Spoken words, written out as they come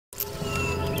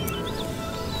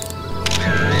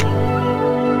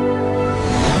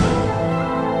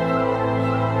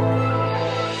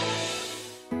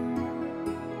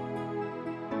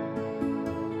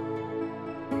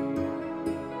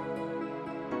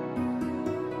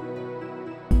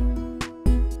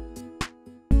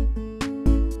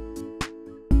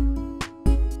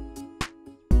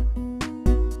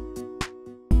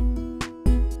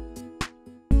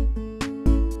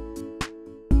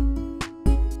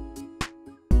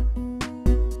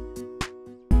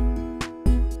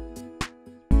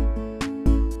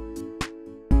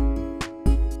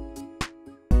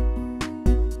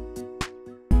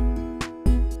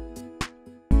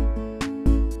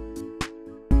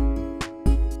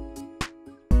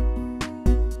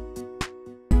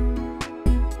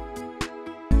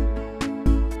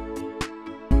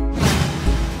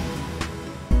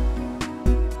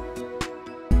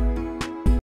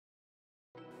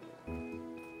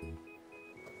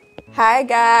Hi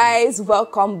guys,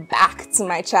 welcome back to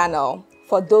my channel.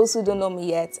 For those who don't know me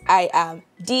yet, I am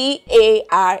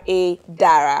D-A-R-A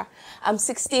Dara. I'm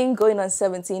 16 going on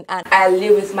 17 and I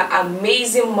live with my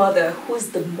amazing mother who's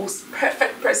the most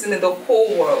perfect person in the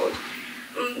whole world.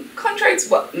 Contrary to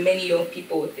what many young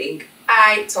people would think,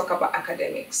 I talk about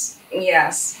academics.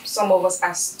 Yes, some of us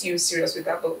are still serious with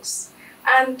our books.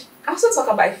 And I also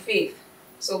talk about faith.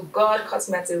 So God cut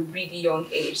me at a really young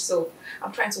age. So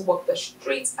I'm trying to walk the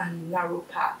straight and narrow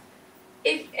path.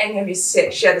 If any of you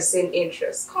share the same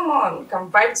interests, come on, we can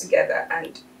vibe together.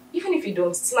 And even if you don't,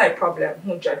 it's not a problem.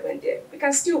 No judgment there. We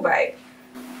can still vibe.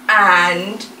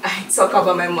 And I talk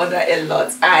about my mother a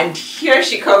lot. And here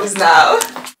she comes now.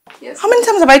 Yes. How many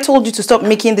times have I told you to stop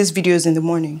making these videos in the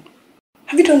morning?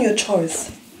 Have you done your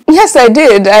chores? Yes, I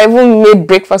did. I even made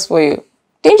breakfast for you.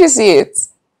 Didn't you see it?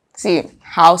 See,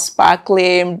 house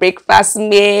sparkling, breakfast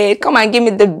made. Come and give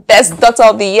me the best daughter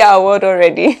of the year award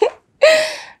already.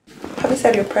 Have you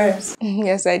said your prayers?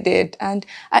 Yes, I did. And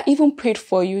I even prayed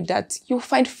for you that you'll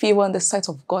find favor in the sight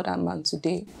of God and man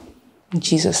today. In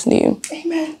Jesus' name.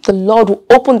 Amen. The Lord will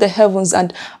open the heavens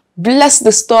and bless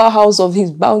the storehouse of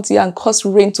his bounty and cause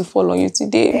rain to fall on you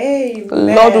today. Amen. The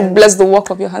Lord will bless the work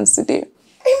of your hands today.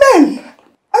 Amen.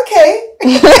 Okay.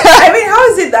 I mean, how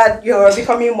is it that you're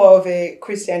becoming more of a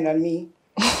Christian than me?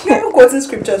 You're even quoting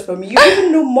scriptures for me. You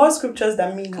even know more scriptures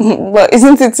than me. Well,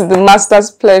 isn't it to the master's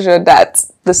pleasure that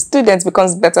the student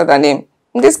becomes better than him?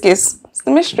 In this case, it's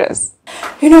the mistress.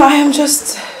 You know, I am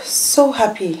just so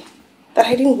happy that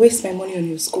I didn't waste my money on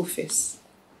your school fees.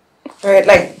 Right?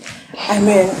 Like, I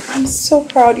mean, I'm so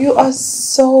proud. You are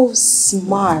so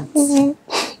smart. And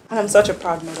I'm such a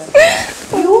proud mother.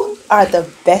 You are the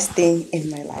best thing in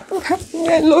my life.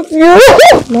 I love you.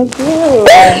 Love you.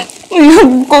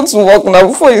 You go to work now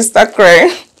before you start crying.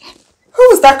 Who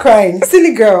was that crying?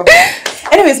 Silly girl.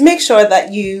 Anyways, make sure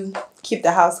that you keep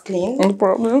the house clean. No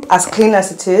problem. As clean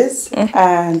as it is.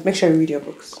 And make sure you read your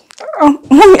books. Oh,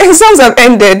 mommy, exams have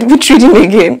ended. Which reading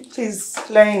again? Please,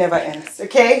 learning never ends,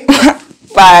 okay?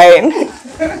 Fine.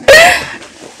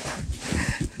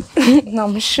 Now,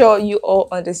 I'm sure you all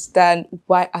understand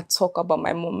why I talk about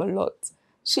my mom a lot.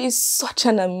 She is such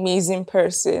an amazing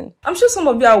person. I'm sure some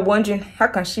of you are wondering, how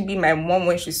can she be my mom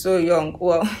when she's so young?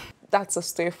 Well, that's a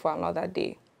story for another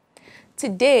day.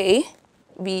 Today,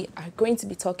 we are going to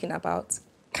be talking about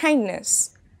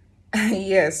kindness.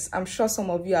 Yes, I'm sure some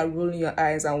of you are rolling your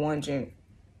eyes and wondering,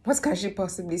 what can she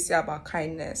possibly say about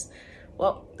kindness?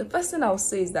 Well, the first thing I'll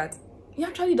say is that it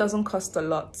actually doesn't cost a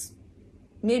lot.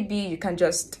 Maybe you can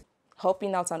just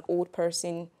helping out an old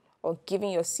person, or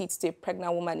giving your seat to a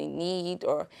pregnant woman in need,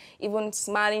 or even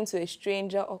smiling to a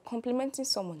stranger, or complimenting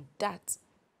someone. That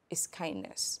is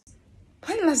kindness.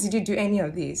 When last did you do any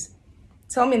of these?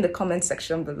 Tell me in the comment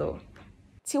section below.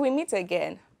 Till we meet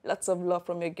again, lots of love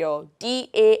from your girl,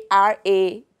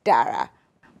 D-A-R-A Dara.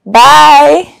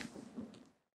 Bye!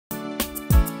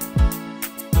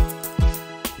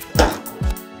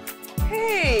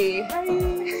 Hey! Hi!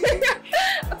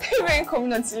 I thought you weren't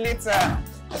coming until later.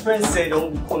 My friend said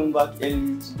don't be coming back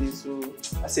early today, so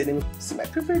I said let me see my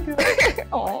favorite girl.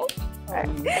 Oh,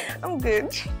 I'm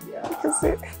good. Yeah. You can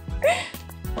sit.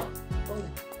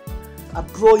 I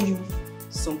brought you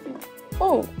something.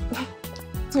 Oh,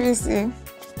 do you see? You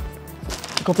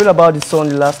complained about the sun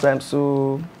the last time,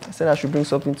 so I said I should bring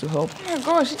something to help. Oh my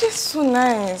gosh, it is so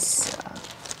nice. Yeah.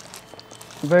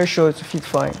 I'm very sure it will fit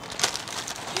fine.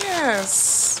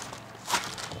 Yes.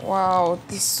 Wow,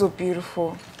 this is so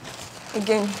beautiful.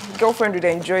 Again, girlfriend would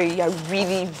enjoy it. You're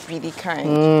really, really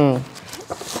kind.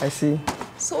 I see.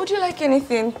 So would you like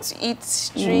anything to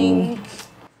eat, drink?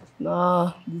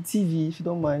 Nah, the TV, if you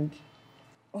don't mind.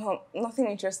 Well, nothing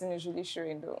interesting is really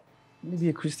showing though. Maybe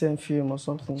a Christian film or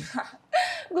something.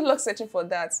 Good luck searching for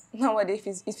that.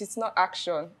 Nowadays, if it's not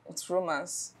action, it's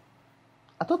romance.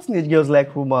 I thought teenage girls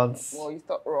like romance. Well, you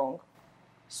thought wrong.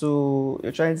 So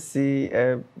you're trying to say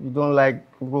you don't like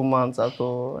romance at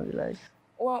all? Like?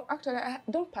 Well, actually, I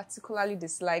don't particularly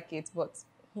dislike it, but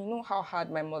you know how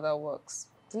hard my mother works.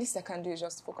 The least I can do is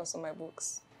just focus on my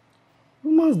books.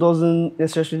 Romance doesn't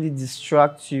necessarily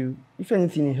distract you. If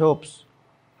anything, it helps.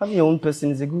 Having your own person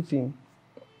is a good thing.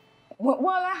 Well,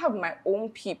 I have my own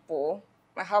people.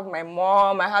 I have my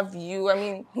mom, I have you. I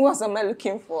mean, who else am I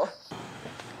looking for?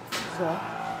 Mom.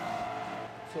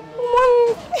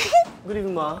 Good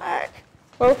evening, ma. Hi.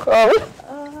 Welcome.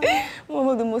 Mom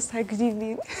of the Most High, good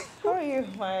evening. How are you,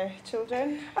 my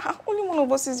children? Only one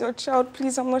of us is your child.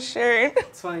 Please, I'm not sharing.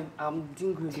 It's fine. I'm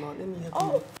doing good, ma. Let me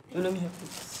help you. Let me help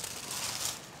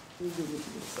you.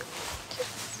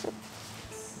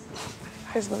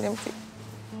 Where's the empty?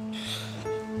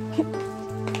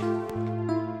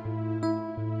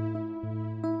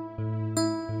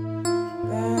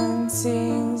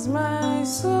 sings my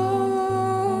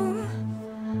soul,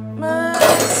 my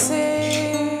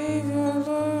Savior,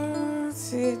 Lord,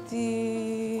 to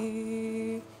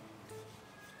thee.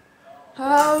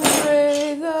 How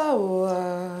great thou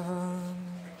art,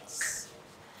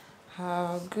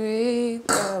 how great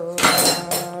thou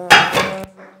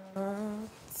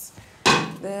art,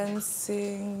 then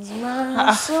sings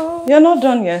my soul. You're not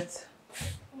done yet.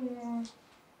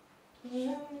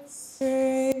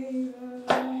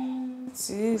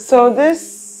 So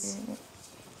this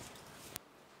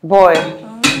boy,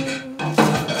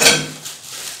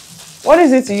 what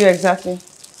is it to you exactly?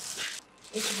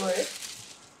 Which boy?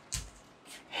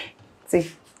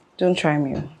 See, don't try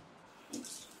me.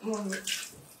 Mommy.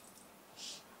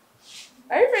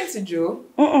 Are you friends with Joe?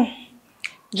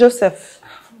 Joseph.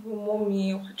 Oh,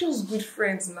 Mommy, we're just good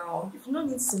friends now. You've known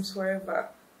him since forever.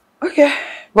 Okay,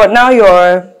 but now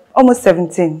you're almost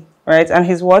 17, right? And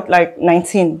he's what, like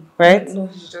 19, right? No,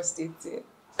 he's just 18.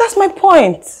 That's my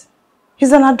point.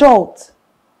 He's an adult.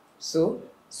 So?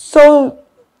 So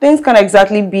things can't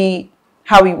exactly be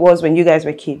how it was when you guys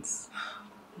were kids.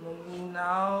 Mommy,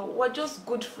 now we're just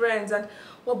good friends and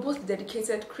we're both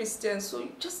dedicated Christians, so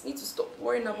you just need to stop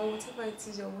worrying about whatever it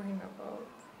is you're worrying about.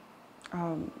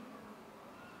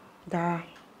 Dara,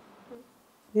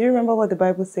 do you remember what the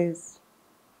Bible says?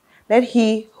 Let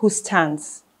he who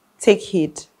stands take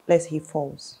heed lest he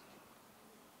falls.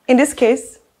 In this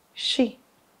case, she.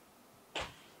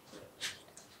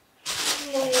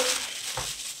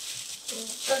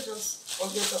 Let's just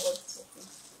forget about the topic,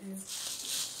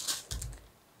 please.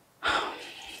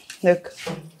 Look,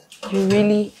 you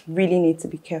really, really need to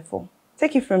be careful.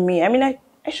 Take it from me. I mean, I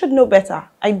should know better.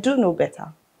 I do know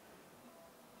better.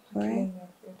 All right?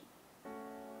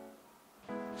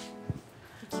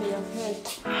 Okay, I've heard.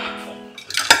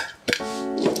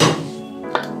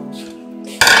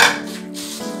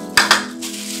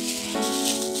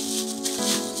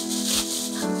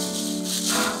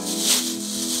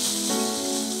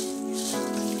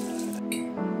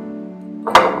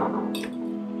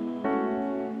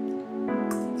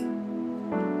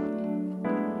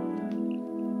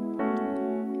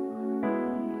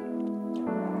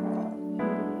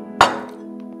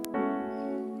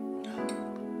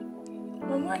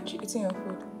 Why aren't you eating your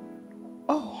food?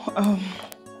 Oh,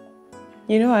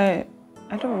 you know, I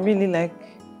don't really like,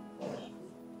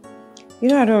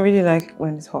 I don't really like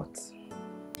when it's hot.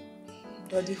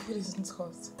 But the food isn't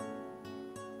hot.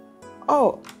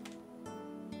 Oh,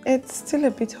 it's still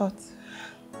a bit hot.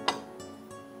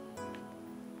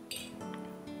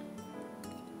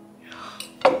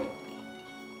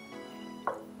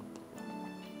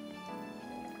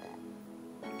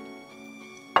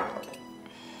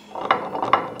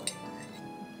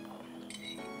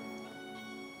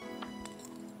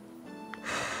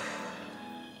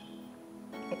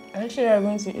 Are you sure you're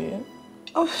going to eat?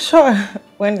 Oh, sure.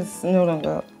 When it's no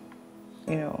longer,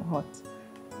 hot.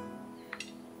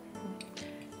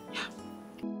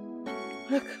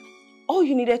 Look, all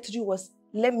you needed to do was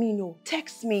let me know,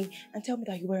 text me, and tell me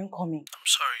that you weren't coming. I'm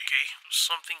sorry, okay?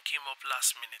 Something came up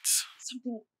last minute.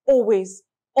 Something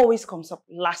always comes up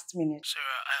last minute.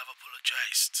 Sarah, I have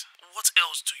apologized. What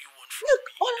else do you want from Look,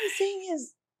 me? all I'm saying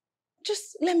is,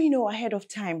 just let me know ahead of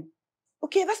time.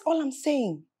 Okay, that's all I'm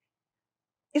saying.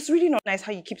 It's really not nice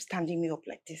how you keep standing me up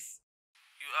like this.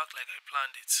 You act like I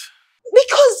planned it.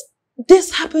 Because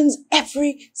this happens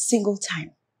every single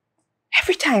time.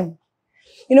 Every time.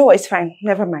 You know what? It's fine.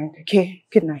 Never mind. Okay?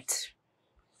 Good night.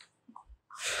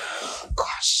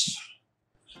 Gosh.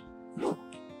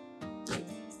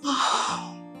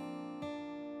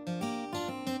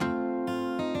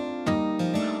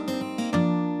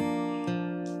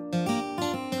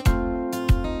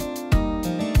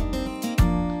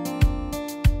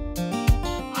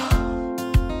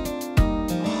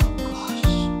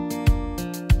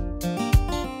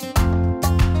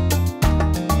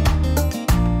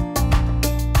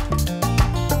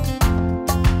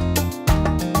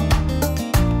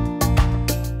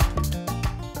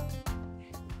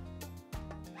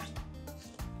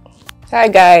 Hi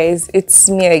guys, it's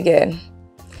me again.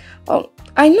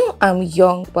 I know I'm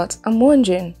young, but I'm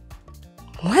wondering,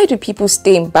 why do people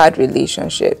stay in bad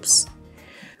relationships?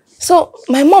 So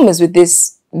my mom is with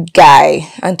this guy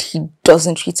and he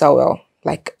doesn't treat her well,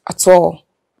 like at all.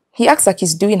 He acts like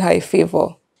he's doing her a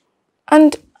favor.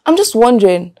 And I'm just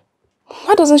wondering,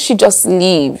 why doesn't she just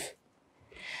leave?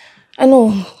 I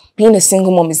know being a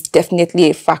single mom is definitely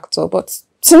a factor, but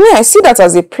to me, I see that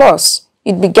as a plus.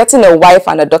 You'd be getting a wife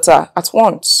and a daughter at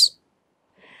once.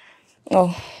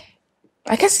 Oh,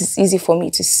 I guess it's easy for me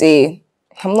to say.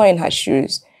 I'm not in her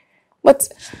shoes. But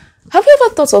have you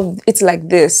ever thought of it like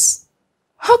this?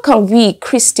 How can we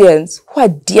Christians, who are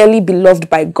dearly beloved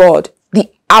by God, the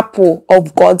apple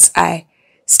of God's eye,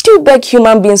 still beg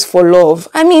human beings for love?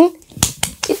 I mean,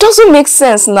 it doesn't make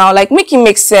sense now. Like, make it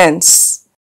make sense.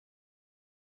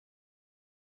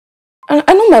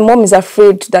 I know my mom is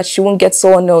afraid that she won't get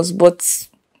someone else, but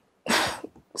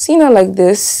seeing her like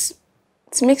this,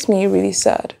 it makes me really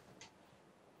sad.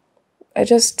 I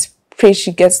just pray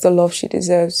she gets the love she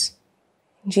deserves.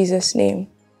 In Jesus' name,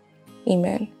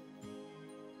 amen.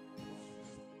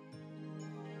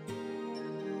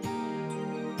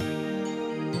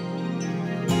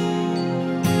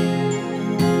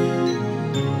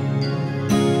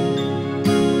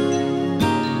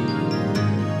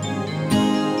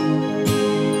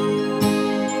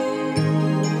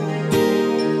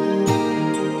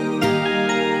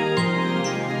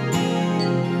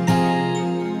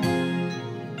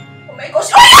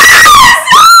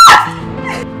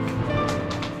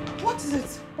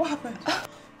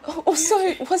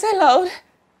 Sorry, was I loud?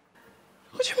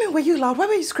 What do you mean, were you loud? Why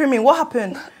were you screaming? What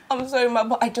happened? I'm sorry, ma,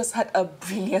 but I just had a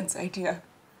brilliant idea.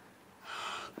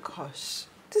 Gosh,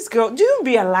 this girl, do you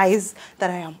realize that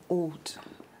I am old?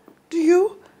 Do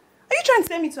you? Are you trying to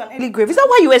send me to an early grave? Is that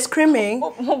why you were screaming?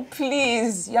 Oh,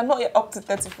 please, you're not yet up to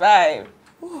 35.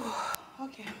 Ooh,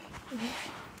 okay.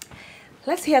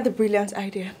 Let's hear the brilliant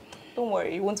idea. Don't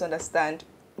worry, you won't understand.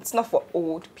 It's not for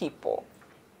old people.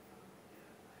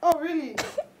 Oh, really?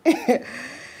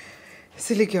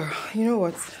 Silly girl, you know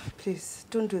what? Please,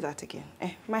 don't do that again.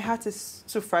 My heart is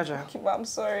too fragile. Okay, but I'm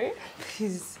sorry.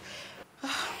 Please.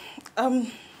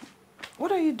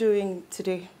 What are you doing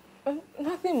today?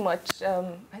 Nothing much.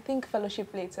 I think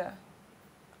fellowship later.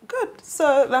 Good.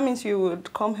 So that means you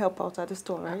would come help out at the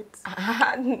store, right?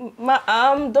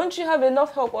 Don't you have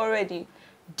enough help already?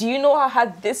 Do you know how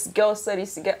hard this girl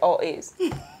studies to get all A's?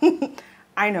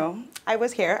 I know. I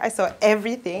was here. I saw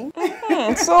everything.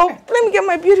 So let me get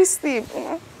my beauty sleep.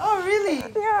 Oh, really?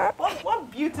 Yeah. What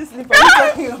beauty sleep are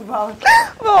you talking about?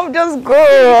 Mom, just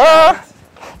go.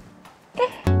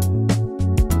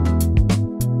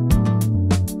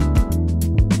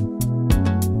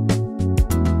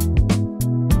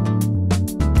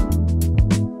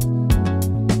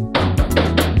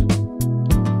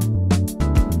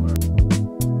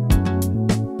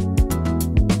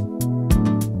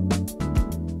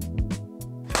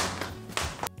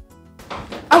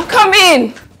 I'm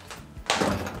coming!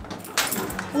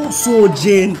 Oh, so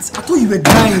urgent. I thought you were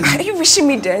dying. Are you wishing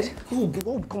me dead? Oh, what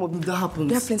would come up if that happens?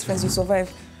 There are plenty of friends you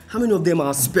survive. How many of them are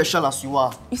as special as you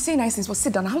are? You say nice things, but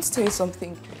sit down. I want to tell you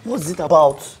something. What's it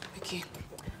about? Okay,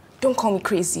 don't call me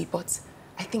crazy, but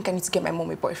I think I need to get my mom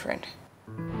a boyfriend.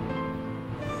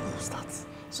 What's that?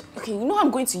 So, okay, you know I'm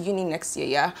going to uni next year,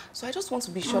 yeah? So I just want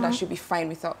to be sure that she'll be fine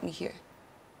without me here.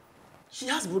 She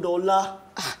has brother Ola.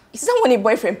 Is someone a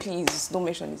boyfriend, please? Don't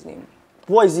mention his name.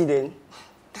 What is he then?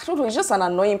 I don't know, he's just an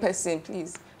annoying person,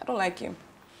 please. I don't like him.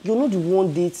 You're not the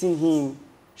one dating him.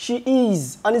 She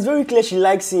is. And it's very clear she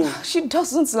likes him. She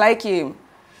doesn't like him.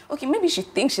 Okay, maybe she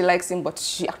thinks she likes him, but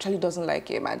she actually doesn't like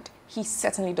him, and he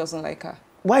certainly doesn't like her.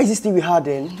 Why is he still with her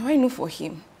then? Do I know for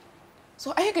him?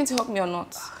 So are you going to help me or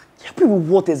not? Help me with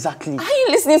what exactly? Are you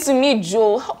listening to me,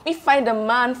 Joe? Help me find a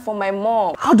man for my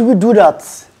mom. How do we do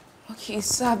that? Okay,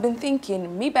 so I've been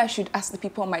thinking, maybe I should ask the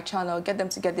people on my channel, get them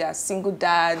to get their single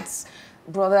dads,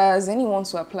 brothers, anyone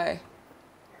to apply.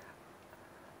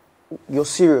 You're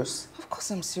serious? Of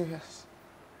course I'm serious.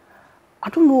 I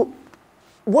don't know.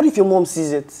 What if your mom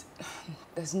sees it?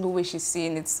 There's no way she's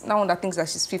seeing it. Now that thinks that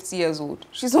she's 50 years old.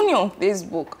 She's only on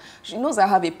Facebook. She knows I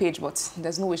have a page, but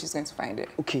there's no way she's going to find it.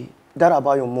 Okay, that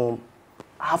about your mom.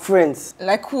 Her friends.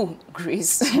 Like who?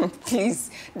 Grace. Please.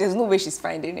 There's no way she's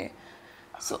finding it.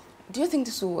 So, do you think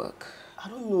this will work? I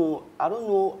don't know. I don't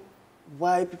know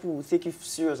why people will take you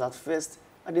serious at first.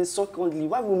 And then secondly,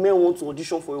 why would men want to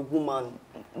audition for a woman?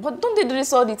 But don't they do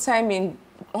this all the time in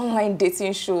online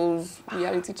dating shows,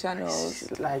 reality channels?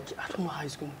 Like, I don't know how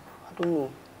it's going. I don't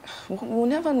know. We'll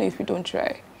never know if we don't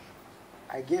try.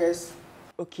 I guess.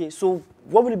 Okay, so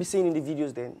what will you be saying in the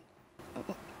videos then?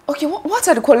 Okay, what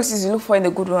are the qualities you look for in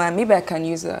a good woman? Maybe I can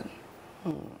use that.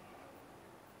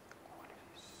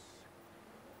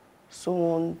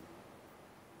 Someone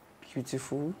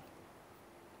beautiful,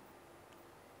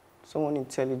 someone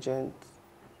intelligent,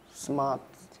 smart,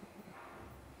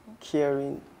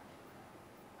 caring,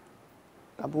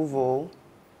 above all,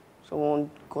 someone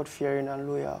God-fearing and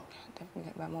loyal.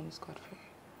 Definitely, my mom is God-fearing.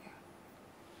 Yeah.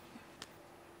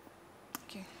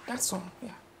 Okay, that's all.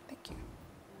 Yeah, thank you.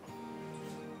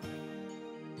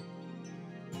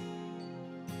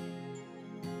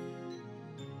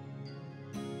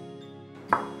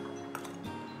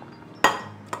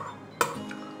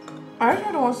 I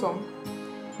actually don't want some.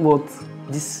 But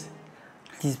this,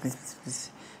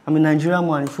 please. I'm a Nigerian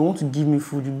man. If you want to give me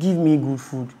food, you give me good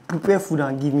food. Prepare food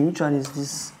and give me. Which one is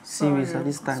this serious at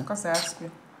this time? Because I asked you.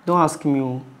 Don't ask me.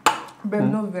 Oh. Babe,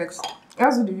 no vex.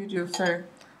 As with the video, sorry.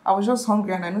 I was just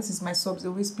hungry and I noticed my subs, they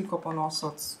always pick up on all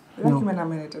sorts. Like when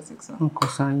I'm energetic, so.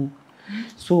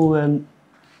 So,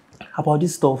 about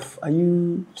this stuff, are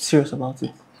you serious about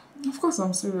it? Of course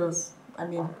I'm serious. I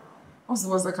mean, what's the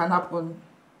worst that can happen?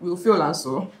 We'll fail and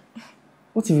so.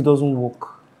 What if it doesn't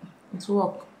work? It will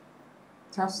work.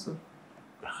 It has to.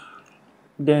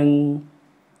 Then,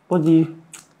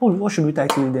 what should we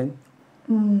title it then?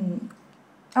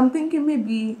 I'm thinking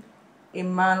maybe a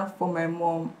man for my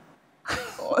mom.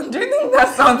 Oh, do you think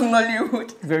that sounds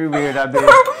Nollywood? Very weird, I bet.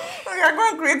 You're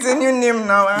going to create a new name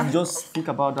now. Just think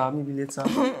about that maybe later.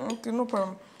 Okay, no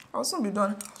problem. I'll soon be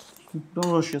done.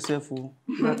 Don't rush yourself. Oh.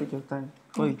 You gotta take your time.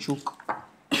 Or you choke.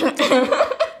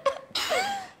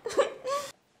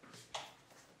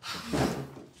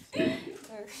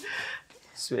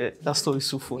 Swear, that story is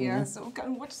so funny. Yeah, so we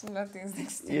can watch similar things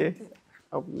next time. Yeah,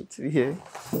 I'll be with you here.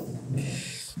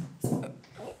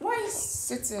 Why are you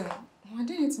sitting? I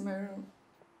didn't eat in my room.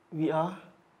 We are?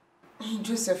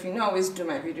 Joseph, you know I always do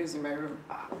my videos in my room.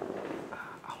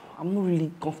 I'm not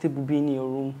really comfortable being in your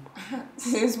room.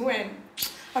 Since when?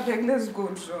 I beg, let's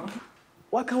go, Joe.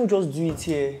 Why can't we just do it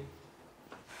here?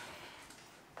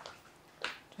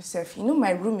 Joseph, you know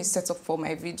my room is set up for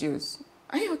my videos.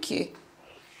 Are you okay?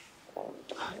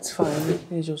 It's fine.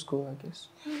 Let's just go, I guess.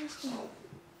 Yeah, let's go.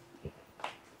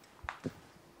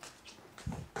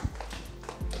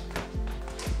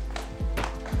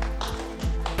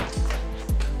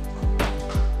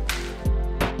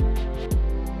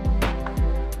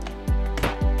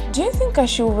 Do you think I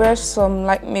should wear some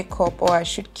light makeup or I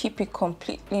should keep it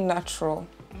completely natural?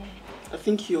 I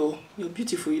think you're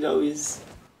beautiful either ways.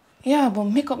 Yeah, but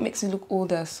makeup makes me look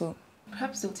older, so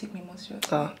perhaps they'll take me more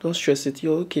seriously. Don't stress it.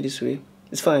 You're okay this way.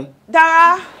 It's fine.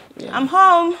 Dara, yeah. I'm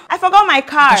home. I forgot my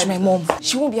card. That's my mom.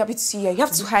 She won't be happy to see you. You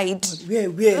have to hide.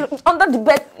 Where? Under the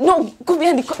bed. No, go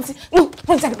behind the curtain. No,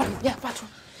 go inside the bathroom. Yeah, bathroom.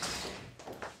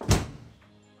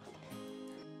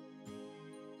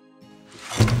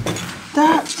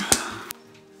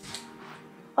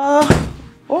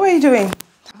 What were you doing?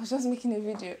 I was just making a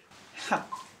video.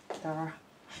 Dara,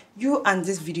 you and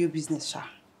this video business, Sha.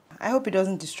 I hope it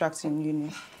doesn't distract you in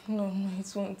uni. No,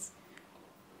 it won't.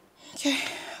 Okay,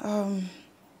 can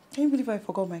you believe I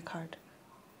forgot my card?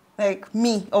 Like,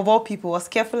 me, of all people, as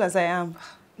careful as I am.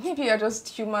 Maybe you're just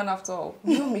human after all.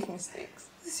 You don't make mistakes.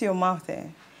 This is your mouth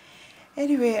there.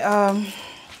 Anyway,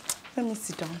 let me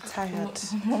sit down, I'm tired.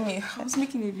 Mommy, I was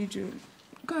making a video.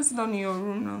 Go and sit down in your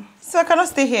room now. So I cannot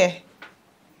stay here?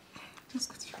 Just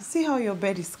go to your room. See how your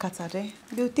bed is scattered, eh?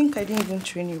 They'll think I didn't even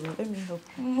train you well. Let me help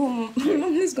you. Mom,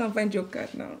 let's go and find your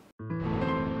card now.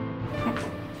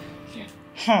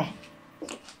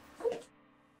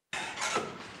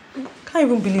 Can't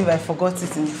even believe I forgot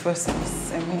it in the first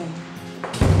place. I mean...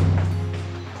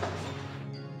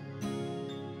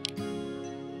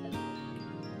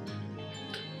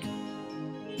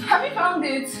 Have you found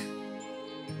it?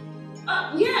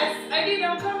 Yes, I did.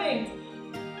 I'm coming.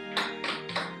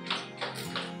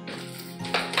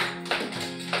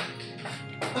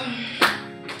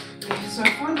 So I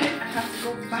found it. I have to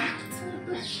go back to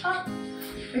the shop.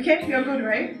 Okay, you're good,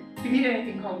 right? If you need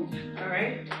anything, call me. All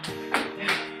right?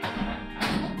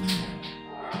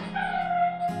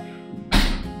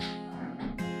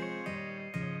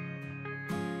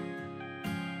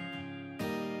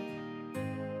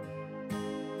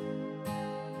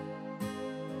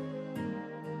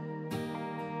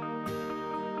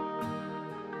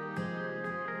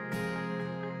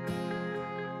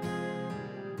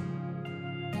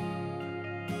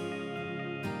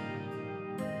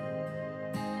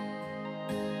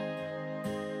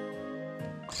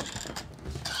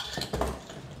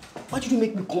 Why did you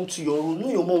make me come to your room? No,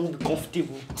 your mom will be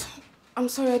comfortable. I'm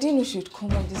sorry, I didn't know she'd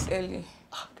come up this early.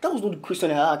 That was not the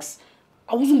question I asked.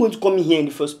 I wasn't going to come in here in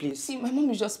the first place. See, my mom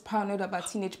is just paranoid about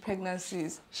teenage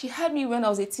pregnancies. She had me when I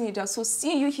was a teenager, so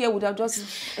seeing you here would have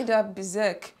just made her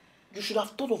berserk. You should have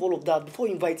thought of all of that before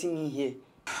inviting me here.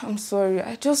 I'm sorry,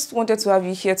 I just wanted to have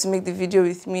you here to make the video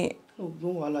with me. No,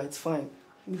 Wala, it's fine.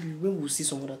 Maybe when we'll see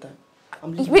some other time.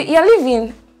 I'm leaving. Wait, you're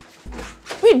leaving?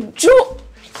 Wait, Joe!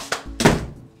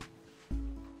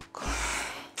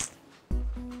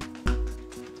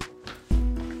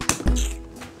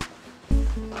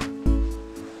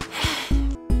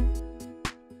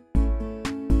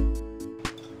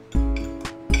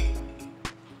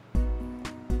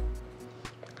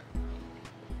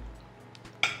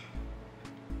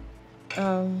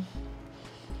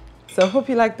 So hope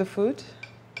you like the food.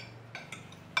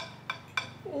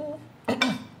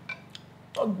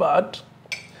 Not bad.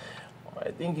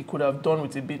 I think he could have done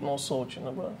with a bit more salt,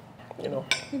 but,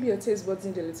 Maybe your taste buds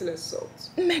need a little less salt.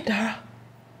 Medara.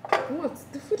 What?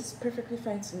 The food is perfectly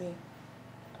fine to me.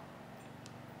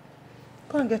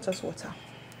 Go and get us water.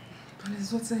 But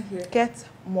there's water here. Get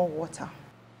more water.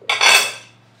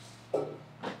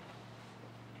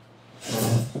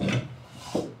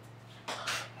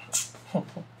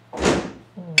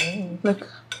 Look,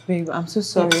 babe, I'm so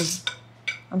sorry.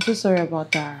 I'm so sorry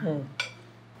about that.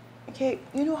 Okay,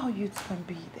 you know how youths can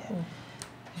be there.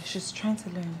 She's trying to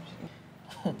learn.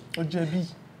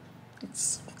 JB,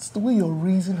 it's the way you're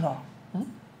raising her.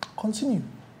 Continue.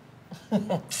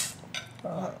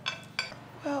 Well,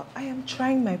 I am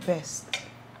trying my best.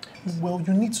 Well,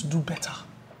 you need to do better.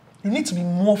 You need to be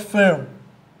more firm.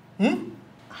 Maybe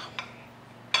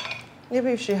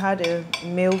if she had a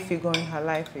male figure in her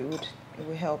life, it would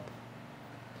help.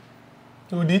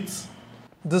 Would it?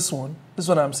 This one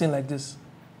I'm saying like this.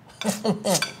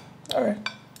 All right,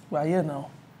 we're here now.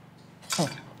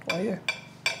 We're here.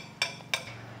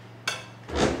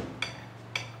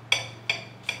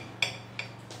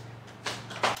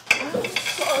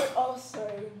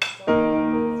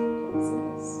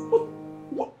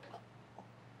 What?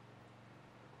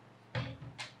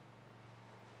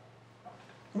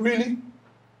 Really?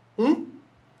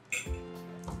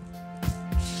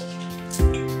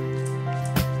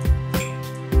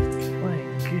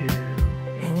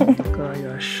 God,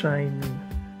 you're shining.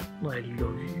 I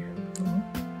love you.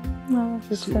 No,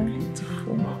 it's So fine.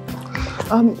 beautiful.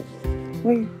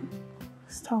 Wait.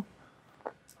 Stop.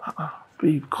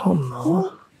 Babe, come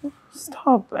now.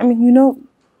 Stop. I mean, you know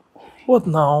What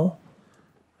now?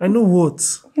 I know what.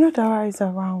 Dara is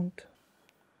around.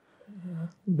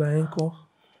 Baenko.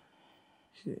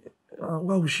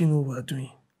 Why would she know what we're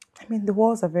doing? I mean, the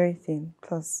walls are very thin.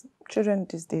 Plus, children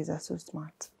these days are so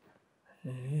smart.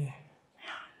 Hey.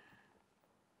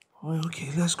 Well, okay,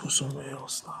 let's go somewhere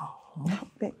else now.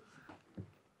 But,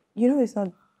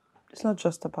 it's not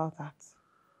just about that.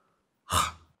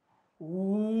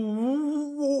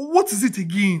 What is it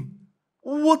again?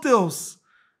 What else?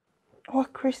 We're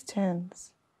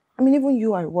Christians. I mean, even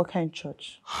you are a worker in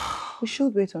church. We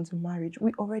should wait until marriage.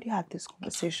 We already had this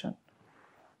conversation.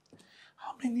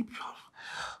 How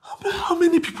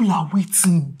many people are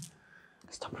waiting?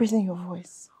 Stop raising your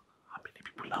voice. How many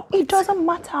people are waiting? It doesn't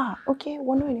matter, okay?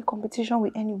 We're not in a competition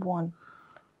with anyone.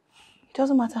 It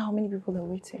doesn't matter how many people are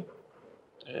waiting.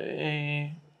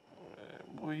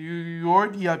 Well, you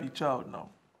already have a child now.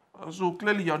 So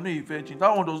clearly you're not a virgin.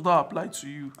 That one does not apply to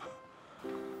you.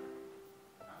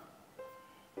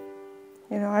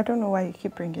 I don't know why you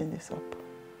keep bringing this up.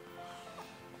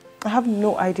 I have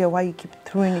no idea why you keep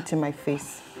throwing it in my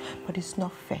face, but it's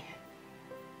not fair.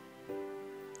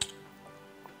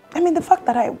 I mean, the fact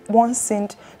that I once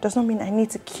sinned does not mean I need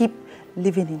to keep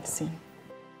living in sin.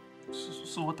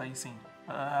 So what are you saying?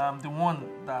 I'm the one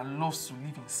that loves to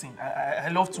live in sin. I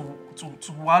love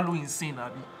to wallow in sin,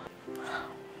 Abby.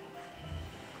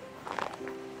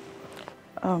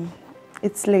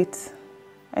 It's late.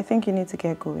 I think you need to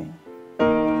get going.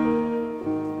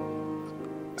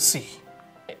 See,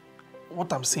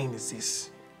 what I'm saying is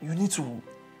this. You need to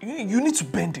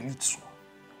bend a little.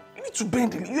 You need to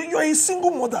bend a little. You're a single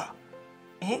mother,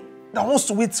 that wants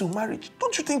to wait till marriage.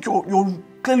 Don't you think you're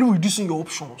clearly reducing your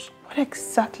options? What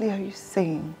exactly are you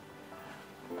saying?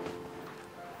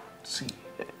 See,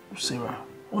 Sarah,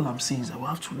 all I'm saying is that we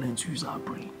have to learn to use our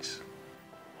brains.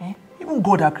 Even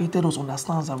God that created us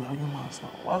understands that we are humans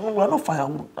now. We are not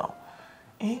firewood now.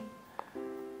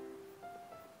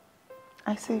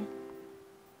 I see.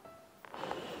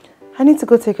 I need to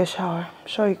go take a shower. I'm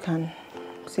sure you can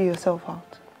see yourself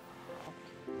out.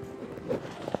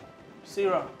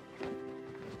 Sarah,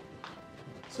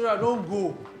 don't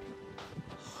go.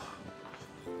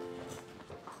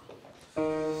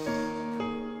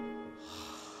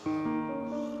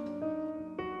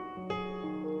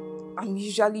 I'm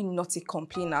usually not a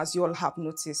complainer, as you all have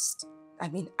noticed. I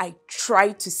mean, I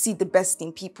try to see the best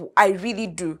in people. I really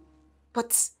do.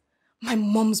 But my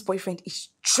mom's boyfriend is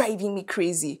driving me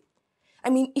crazy. I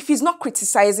mean, if he's not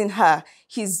criticizing her,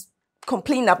 he's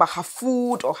complaining about her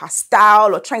food or her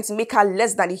style or trying to make her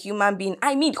less than a human being.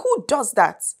 I mean, who does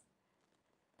that?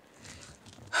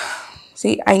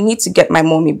 See, I need to get my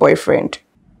mommy boyfriend.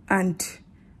 And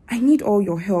I need all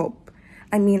your help.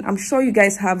 I mean, I'm sure you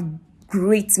guys have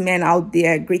great men out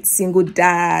there, great single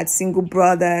dads, single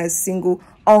brothers, single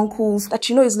uncles that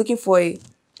is looking for a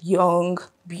young,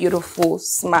 beautiful,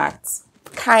 smart,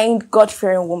 kind,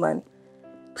 God-fearing woman.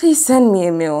 Please send me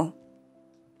a mail.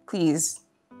 Please.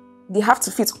 they have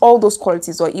to fit all those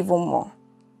qualities or even more.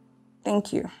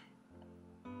 Thank you.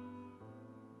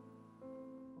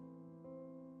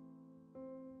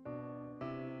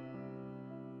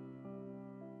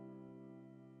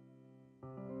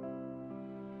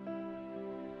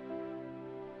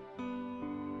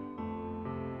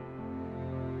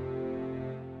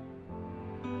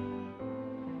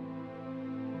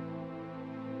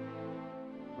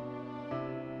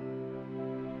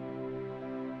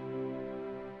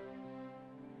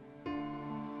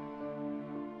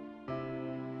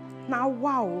 Now,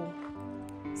 wow.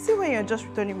 See when you're just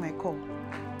returning my call.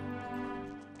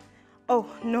 Oh,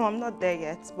 no, I'm not there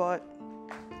yet, but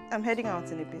I'm heading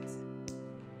out in a bit.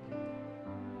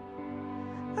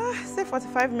 Say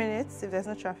 45 minutes if there's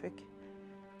no traffic.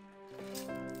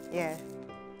 Yeah.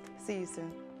 See you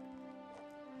soon.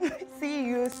 See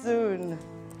you soon.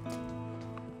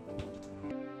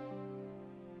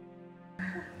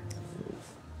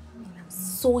 I'm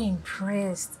so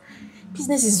impressed.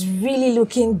 Business is really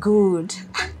looking good.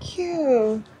 Thank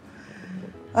you.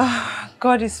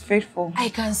 God is faithful. I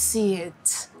can see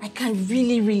it. I can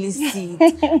really see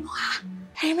it.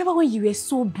 I remember when you were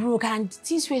so broke and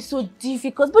things were so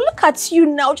difficult. But look at you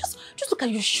now. Just look at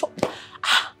your shop.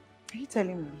 Are you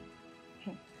telling me?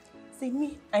 See,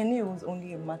 me, I knew it was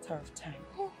only a matter of time.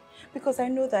 Because I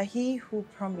know that he who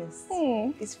promised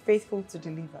is faithful to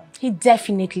deliver. He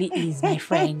definitely is, my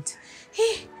friend.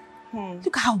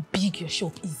 Look at how big your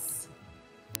shop is.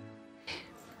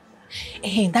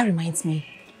 Hey, that reminds me.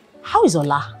 How is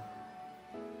Ola?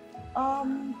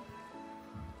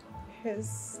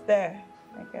 He's there,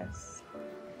 I guess.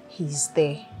 He's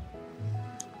there.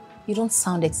 You don't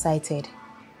sound excited.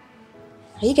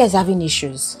 Are you guys having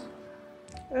issues?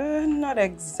 Not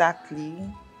exactly.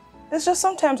 It's just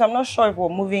sometimes I'm not sure if we're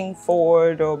moving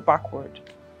forward or backward.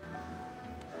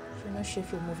 You're not sure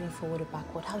if you're moving forward or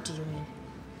backward. How do you mean?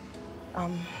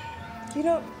 You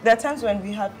know, there are times when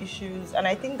we have issues and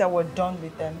I think that we're done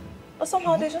with them. But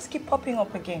somehow they just keep popping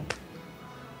up again.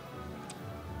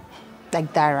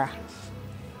 Like Dara.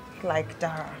 Like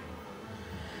Dara.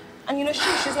 And you know,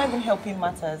 she's not even helping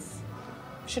matters.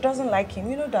 She doesn't like him.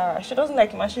 You know Dara, she doesn't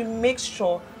like him and she makes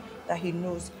sure that he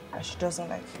knows that she doesn't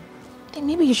like him. Then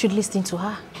maybe you should listen to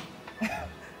her.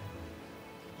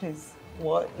 Please,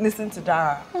 what? Listen to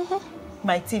Dara,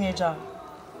 my teenager.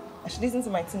 I should listen to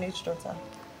my teenage daughter.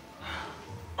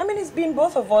 I mean, it's been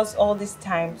both of us all this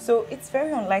time, so it's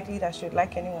very unlikely that she would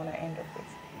like anyone I end up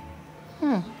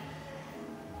with.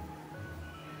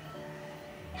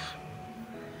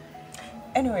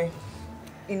 Anyway,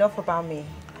 enough about me.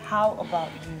 How about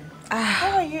you?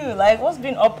 How are you? Like, what's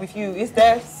been up with you? Is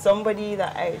there somebody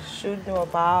that I should know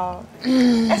about?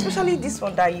 Especially this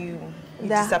one that you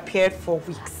disappeared for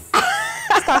weeks.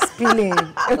 Start spilling,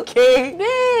 okay?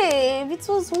 Babe, it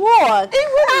was work. It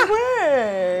was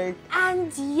work.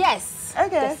 And yes,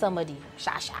 there's somebody.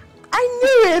 Shasha. I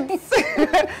knew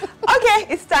it.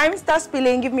 Okay, it's time. Start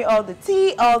spilling. Give me all the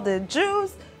tea, all the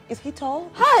juice. Is he tall?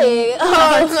 Hi,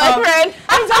 my friend.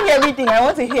 I'm telling you everything. I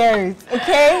want to hear it.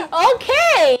 Okay?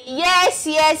 Okay. Yes,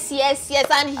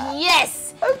 and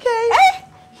yes. Okay.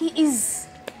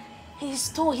 He's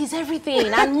tall. He's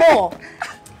everything and more.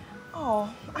 Oh,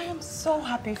 I am so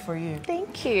happy for you.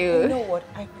 Thank You you. know what?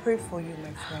 I pray for you,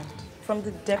 my friend. From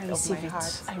the depth of my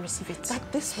heart. I receive it.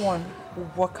 That this one will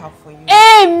work out for you.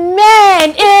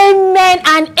 Amen, amen,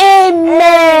 and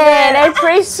amen. I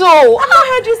pray so. I never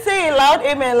heard you say a loud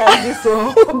amen like this,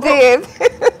 oh. Babe.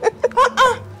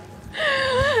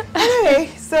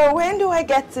 Anyway, so when do I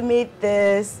get to meet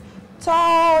this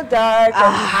tall, dark,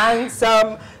 and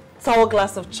handsome, tall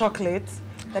glass of chocolate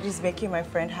that is making my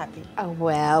friend happy?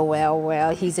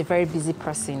 Well. He's a very busy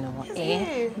person, Yes, he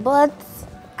is. But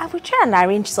I will try and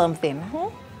arrange something.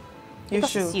 You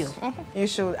Because should. it's you. You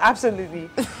should, absolutely.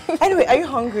 Anyway, are you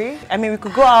hungry? I mean, we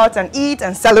could go out and eat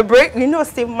and celebrate. You know,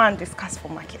 same man discuss for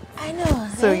market. I know.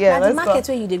 So yeah, the let's market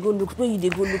go. where you go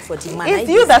look for the man. It's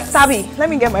you that's savvy. Let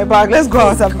me get my bag. Let's go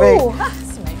out and beg. Cool.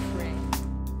 That's my friend.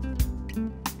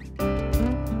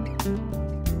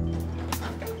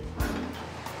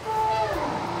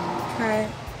 Hi.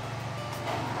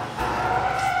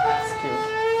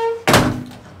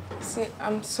 See,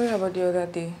 I'm sorry about the other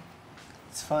day.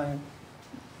 It's fine.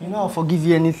 You know I'll forgive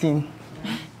you anything.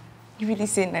 You really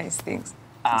say nice things.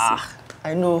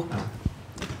 I know.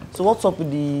 So what's up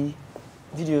with the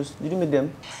videos? Did you make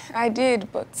them? I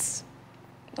did, but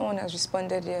no one has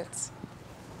responded yet.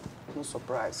 No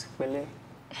surprise. Really?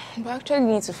 But I actually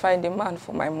need to find a man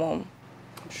for my mom.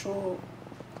 I'm sure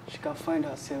she can find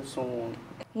herself someone.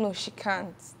 No, she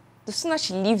can't. The sooner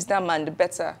she leaves that man, the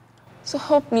better. So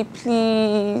help me,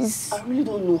 please. I really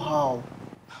don't know how.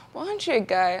 But aren't you a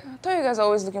guy? I thought you guys are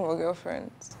always looking for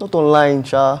girlfriends. Not online,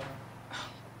 cha.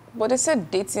 But they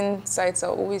said dating sites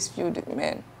are always filled with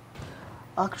men.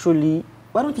 Actually,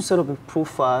 why don't you set up a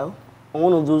profile on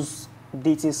one of those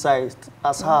dating sites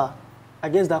as her? I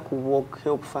guess that could work,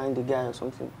 help find the guy or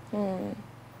something.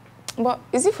 But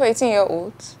is it for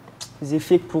 18-year-olds? It's a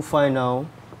fake profile now.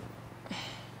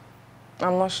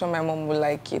 I'm not sure my mom will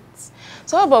like it.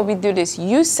 So how about we do this?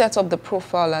 You set up the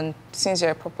profile and since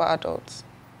you're a proper adult.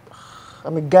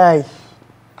 I'm a guy.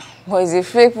 But it's a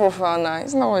fake profile now.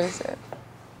 It's not what he said.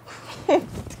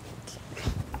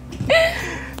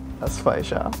 That's fine,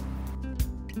 Sha.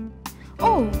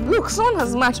 Oh, look, someone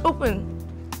has matched. Open.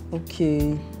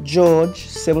 Okay, George,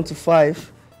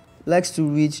 75, likes to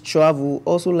read, travel,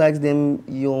 also likes them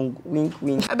young, wink,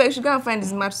 wink. I bet you should go and find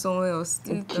this match somewhere else.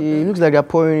 Okay, looks like they're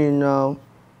pouring in now.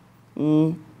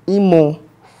 Imo,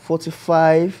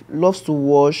 45, loves to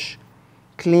wash,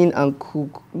 clean and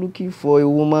cook, looking for a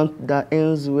woman that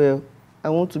ends well. I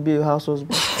want to be a house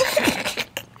husband.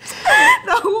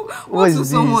 What will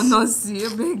someone not see?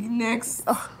 Big next.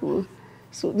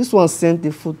 So this one sent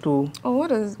a photo. Oh,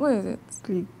 what is it?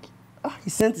 Click. He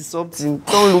sent it something.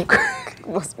 Don't look.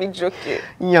 Must be joking.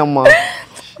 Yeah, man.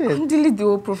 Shit. Delete the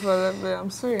whole profile. I'm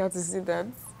sorry I had to see that.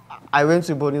 I went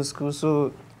to boarding school,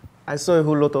 so I saw a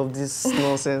whole lot of this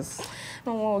nonsense.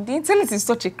 No, the internet is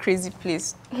such a crazy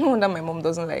place. No wonder my mom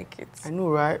doesn't like it. I know,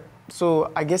 right?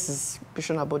 So I guess it's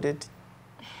patient aborted.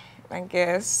 I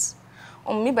guess.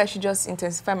 Or maybe I should just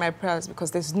intensify my prayers because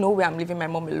there's no way I'm leaving my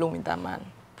mom alone with that man.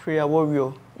 Prayer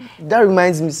warrior. That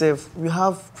reminds me, Seth, we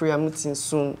have prayer meeting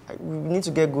soon. We need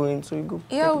to get going, so we go.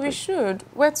 Yeah, we should.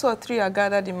 Where 2 or 3 are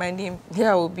gathered in my name,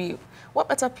 there will be. What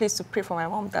better place to pray for my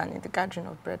mom than in the gathering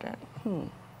of brethren?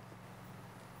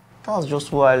 That's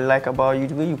just what I like about you,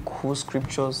 the way you quote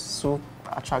scriptures, so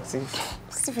attractive.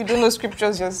 If you don't know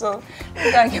scriptures yourself,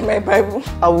 you can't get my Bible.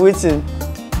 I'm waiting.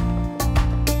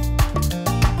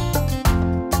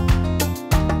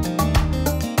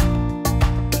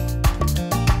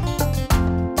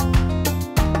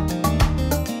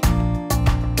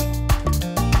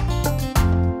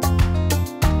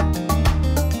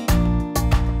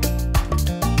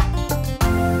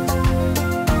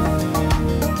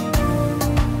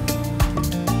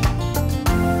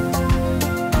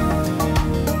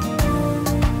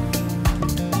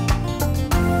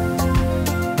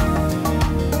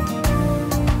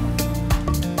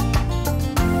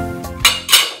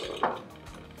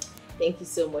 Thank you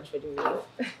so much for the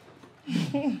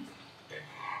rave.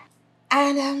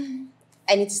 And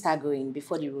I need to start going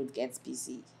before the road gets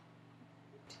busy.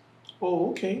 Oh,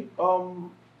 okay.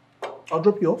 I'll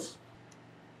drop you off.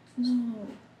 No,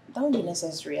 that won't be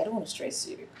necessary. I don't want to stress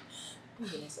you. It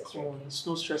won't be necessary. Oh, it's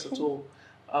no stress at all.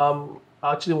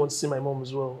 I actually want to see my mom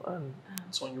as well, and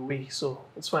it's on your way, so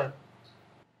it's fine.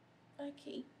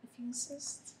 Okay, if you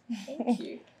insist. Thank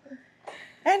you.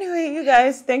 Anyway, you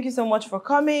guys, thank you so much for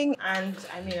coming. And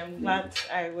I mean, I'm glad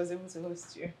I was able to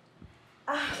host you.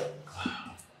 I'll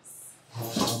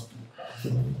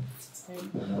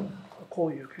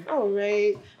call you, okay? All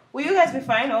right. Will you guys be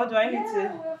fine or do I need to?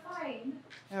 Yeah, we're fine.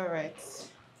 All right.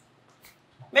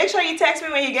 Make sure you text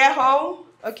me when you get home,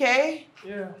 okay?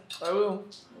 Yeah, I will.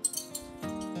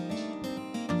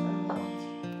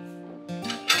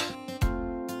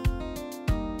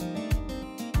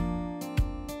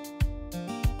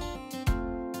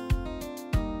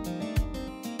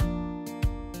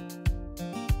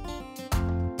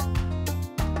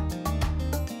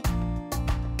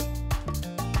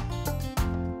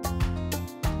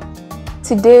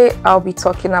 Today, I'll be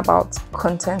talking about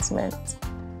contentment.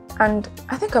 And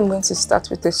I think I'm going to start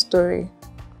with a story.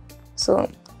 So,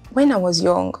 when I was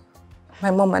young, my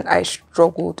mom and I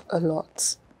struggled a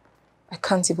lot. I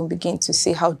can't even begin to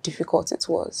say how difficult it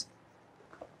was.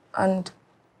 And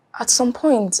at some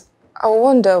point, I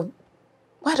wonder,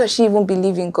 why does she even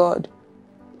believe in God?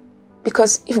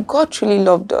 Because if God truly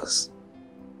loved us,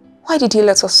 why did he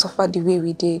let us suffer the way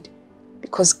we did?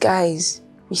 Because guys,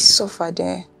 we suffered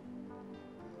there.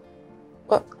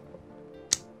 But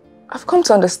I've come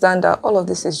to understand that all of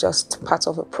this is just part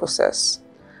of a process.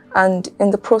 And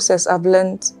in the process, I've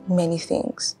learned many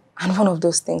things. And one of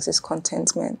those things is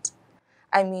contentment.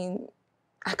 I mean,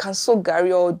 I can sew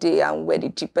Gary all day and wear the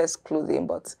cheapest clothing,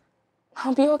 but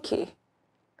I'll be okay.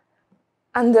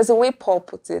 And there's a way Paul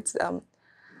put it.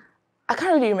 I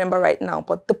can't really remember right now,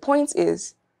 but the point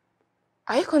is,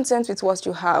 are you content with what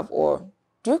you have, or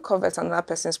do you covet another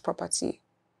person's property?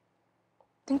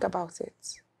 Think about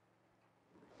it.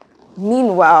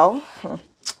 Meanwhile,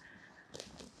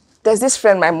 there's this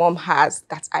friend my mom has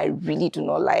that I really do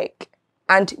not like.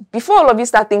 And before all of you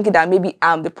start thinking that maybe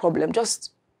I'm the problem,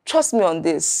 just trust me on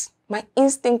this. My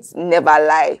instincts never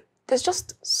lie. There's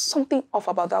just something off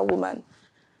about that woman.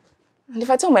 And if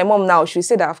I tell my mom now, she'll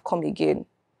say that I've come again.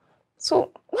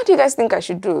 So, what do you guys think I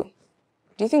should do?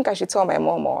 Do you think I should tell my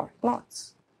mom or not?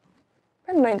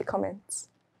 Let me know in the comments.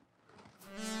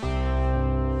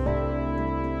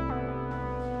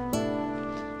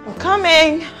 I'm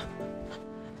coming.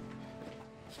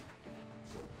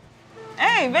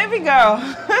 Hey, baby girl.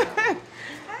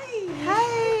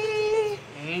 Hi.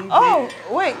 Oh,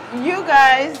 wait, you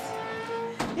guys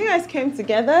came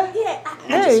together? Yeah,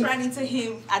 I just ran into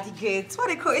him at the gate.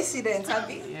 What a coincidence,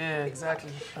 Abby. Yeah,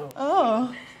 exactly.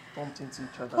 Oh. Bumped into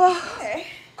each other. Okay.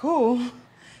 Cool.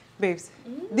 Babes,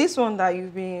 this one that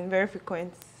you've been very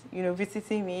frequent,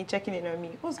 visiting me, checking in on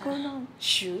me. What's going on?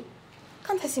 Shoo.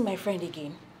 Can't I see my friend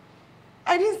again?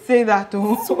 I didn't say that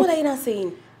though. So what are you not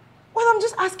saying? Well, I'm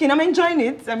just asking. I'm enjoying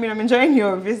it. I mean, I'm enjoying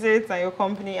your visits and your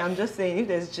company. I'm just saying, if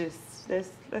there's just,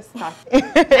 let's start.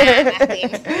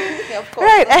 Yeah, of course.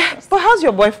 Right. But how's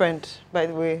your boyfriend, by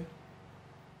the way?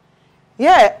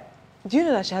 Yeah. Do you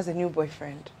know that she has a new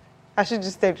boyfriend? I should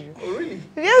just tell you. Oh, really?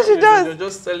 Yeah, she does. You're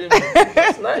just telling me.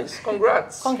 That's nice.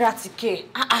 Congrats. Congrats, Chike.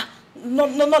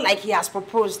 Not like he has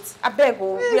proposed. I beg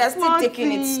you, we are still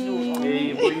taking it slow.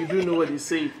 Hey, but you do know what they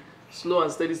say. Slow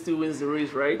and steady still wins the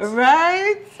race, right?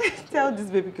 Right? Tell this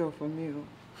baby girl for me.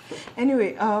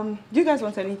 Anyway, do you guys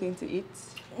want anything to eat?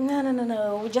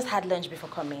 No. We just had lunch before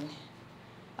coming.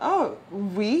 Oh,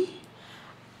 we?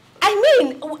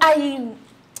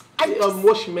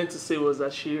 What she meant to say was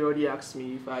that she already asked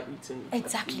me if I had eaten.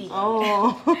 Exactly.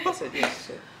 Oh. I said yes.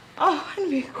 So. Oh,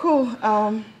 anyway, cool.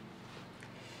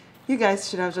 You guys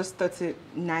should have just thought it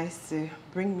nice to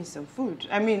bring me some food.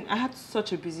 I mean, I had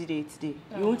such a busy day today.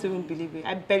 You won't even believe it.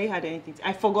 I barely had anything.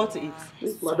 I forgot to eat.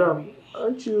 Wait, madam,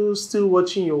 aren't you still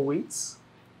watching your weight?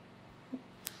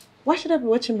 Why should I be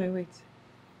watching my weight?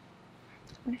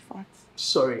 My fat.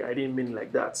 Sorry, I didn't mean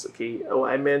like that, okay? Oh,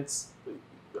 I meant,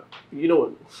 you know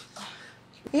what?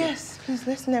 Yes, please,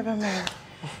 let's never mind.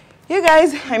 You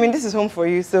guys, I mean, this is home for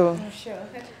you, so... I'm sure.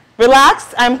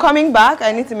 Relax, I'm coming back.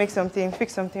 I need to make something,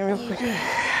 fix something real quick.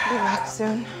 Relax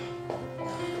soon.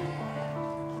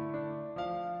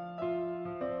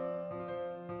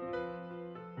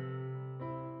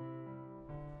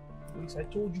 Please, I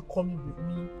told you coming with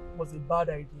me was a bad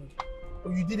idea.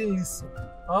 But you didn't listen,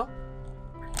 huh?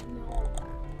 No,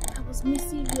 I was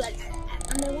missing you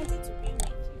and I wanted to be with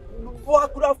you. But I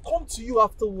could have come to you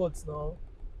afterwards now.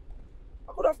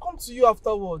 I could have come to you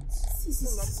afterwards.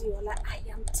 See, I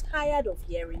am tired of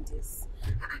hearing this.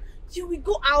 You will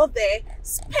go out there,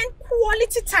 spend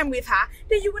quality time with her,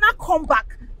 then you will not come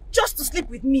back just to sleep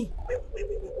with me. Wait,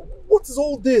 what is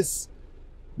all this?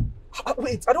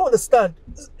 Wait, I don't understand.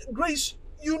 Grace,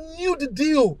 you knew the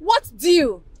deal. What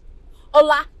deal?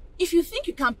 Ola, if you think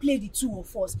you can play the two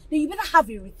of us, then you better have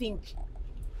a rethink.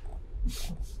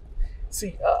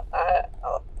 See, I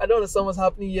don't understand what's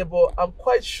happening here, but I'm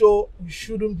quite sure you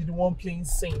shouldn't be the one playing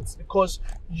saints because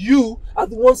you are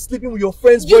the one sleeping with your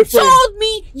friend's boyfriend. You told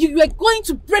me you were going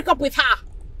to break up with her.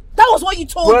 That was what you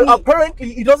told me. Well,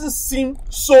 apparently it doesn't seem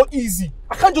so easy.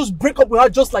 I can't just break up with her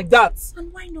just like that.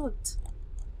 And why not?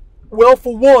 Well,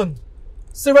 for one,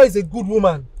 Sarah is a good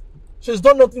woman. She's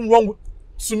done nothing wrong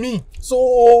to me.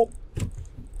 So...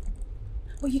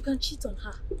 But you can cheat on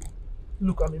her.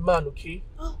 Look, I'm a man, okay?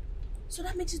 Oh. So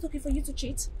that makes it okay for you to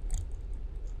cheat?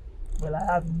 Well, I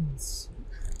have needs.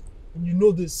 And you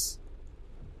know this.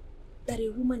 That a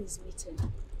woman is waiting.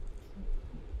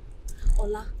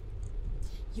 Ola,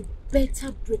 you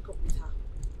better break up with her.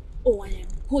 Or I am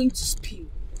going to spill.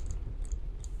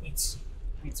 Wait.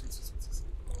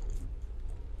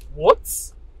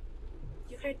 What?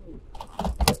 You heard me.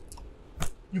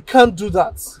 You can't do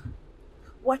that.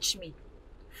 Watch me.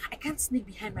 I can't sneak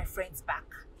behind my friend's back.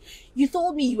 You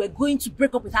told me you were going to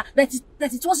break up with her, that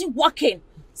it wasn't working.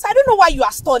 So I don't know why you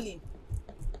are stalling.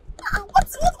 Why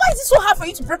is it so hard for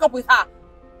you to break up with her?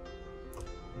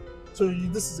 So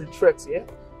this is a threat, yeah?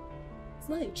 It's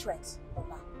not a threat,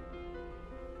 Ola.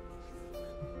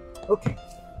 Okay.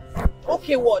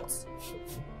 Okay, what?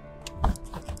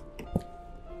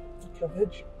 Okay, I've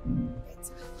heard you.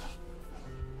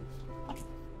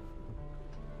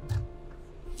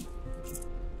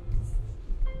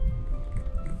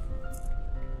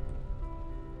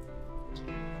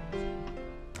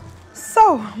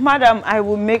 So, madam, I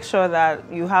will make sure that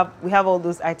we have all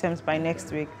those items by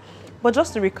next week. But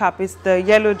just to recap, it's the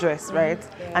yellow dress, right?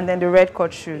 Yeah. And then the red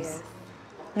cut shoes. Yes.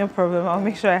 No problem. I'll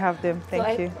make sure I have them.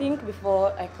 Thank you. I think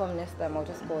before I come next time, I'll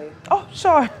just call you. Oh,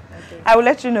 sure. Okay. I will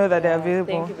let you know that they're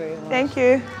available. Thank you very much. Thank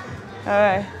you. All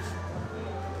right.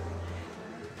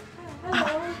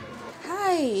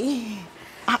 Hi.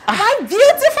 My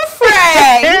beautiful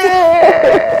friend!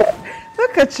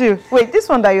 Look at you. Wait, this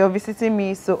one that you're visiting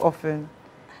me so often.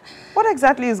 What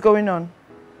exactly is going on?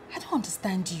 I don't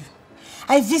understand you.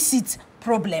 I visit,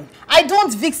 problem. I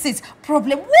don't visit,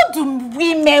 problem. What do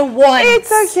women want?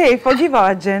 It's okay. Forgive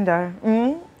our agenda.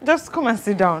 Just come and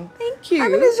sit down. Thank you. I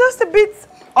mean, it's just a bit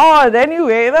odd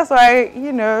anyway. That's why,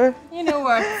 You know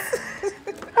what?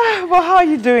 But how are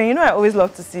you doing? You know I always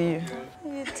love to see you.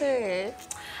 You too.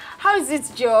 How is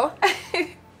it, Joe?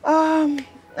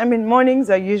 I mean, mornings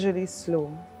are usually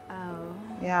slow. Oh.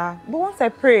 Yeah. But once I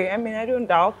pray, I mean, I don't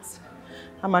doubt.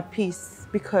 I'm at peace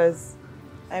because,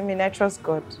 I mean, I trust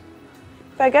God.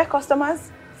 If I get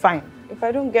customers, fine. If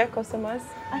I don't get customers,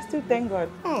 I still thank God.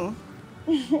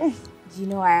 You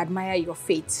know, I admire your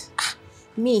faith.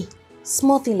 Me,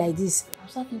 small thing like this, I'm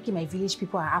start thinking my village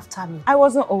people are after me. I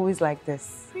wasn't always like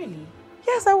this. Really?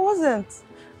 Yes, I wasn't.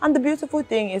 And the beautiful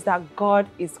thing is that God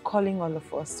is calling all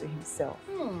of us to himself.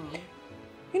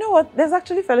 You know what? There's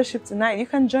actually fellowship tonight. You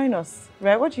can join us,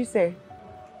 right? What do you say?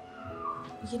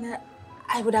 You know,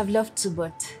 I would have loved to,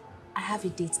 but I have a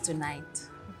date tonight.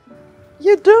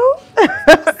 You do?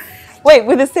 Wait,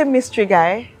 with the same mystery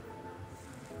guy?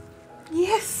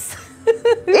 Yes.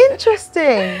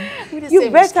 Interesting.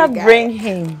 You better bring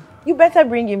him. You better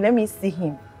bring him. Let me see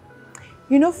him.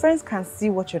 You know, friends can see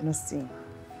what you're not seeing.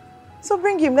 So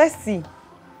bring him. Let's see.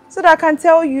 So that I can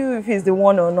tell you if he's the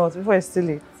one or not before it's too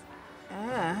late.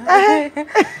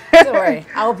 Don't worry.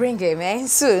 I'll bring him,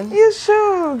 soon. You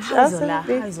should. How is Ola?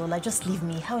 How is Ola? Just leave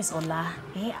me. How is Ola?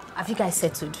 Have you guys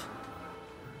settled?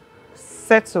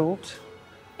 Settled?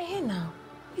 Now.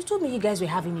 You told me you guys were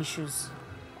having issues.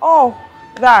 Oh,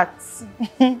 that.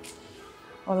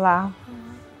 Ola.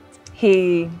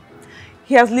 He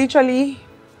has literally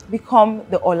become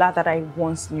the Ola that I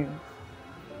once knew.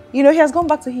 You know, he has gone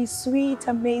back to his sweet,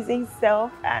 amazing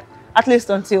self, and at least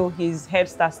until his head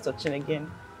starts touching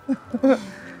again.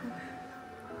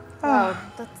 Wow,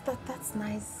 that's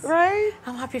nice. Right?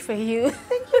 I'm happy for you.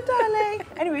 Thank you, darling.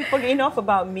 Anyway, enough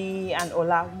about me and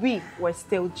Ola. We were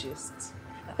still just.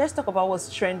 Let's talk about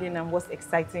what's trending and what's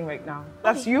exciting right now.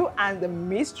 That's you and the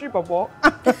mystery bubble.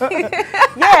 Yeah,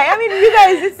 I mean, you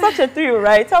guys, it's such a thrill,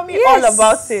 right? Tell me all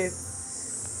about it.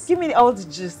 Give me all the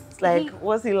gist. Like,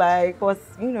 what's he like? What's,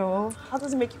 how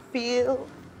does it make you feel?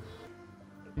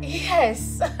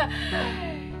 Yes.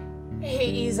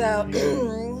 He is,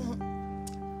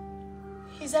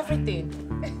 he's everything.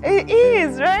 He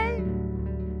is, right?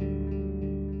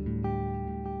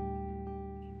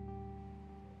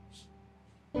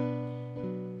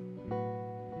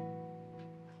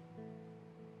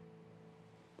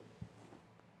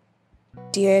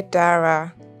 Dear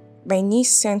Dara, my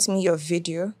niece sent me your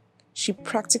video. She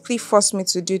practically forced me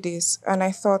to do this, and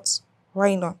I thought,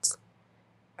 why not?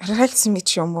 I'd like to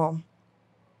meet your mom.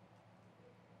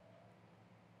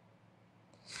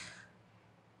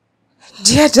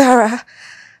 Dear Dara,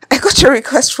 I got your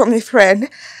request from a friend.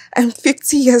 I'm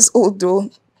 50 years old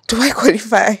though. Do I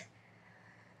qualify?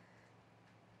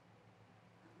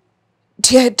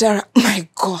 Dear Dara, my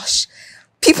gosh.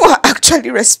 People are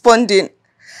actually responding.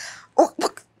 Oh,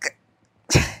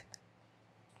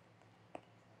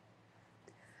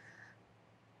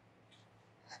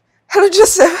 hello,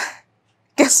 Joseph.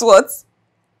 Guess what?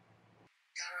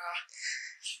 Dara,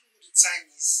 you know what the time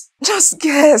is. Just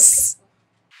guess.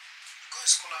 You got a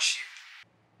scholarship.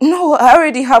 No, I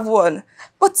already have one.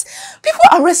 But people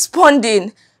are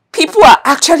responding. People are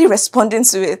actually responding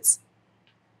to it.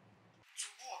 To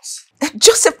what?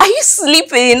 Joseph, are you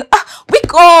sleeping?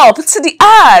 Wake up to the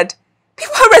ad.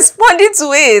 People are responding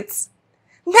to it.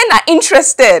 Men are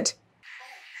interested. Oh,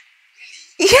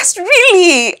 really? Yes,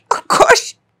 really. Oh,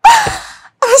 gosh.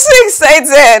 I'm so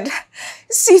excited.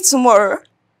 See you tomorrow.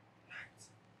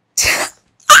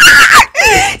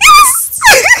 Yes!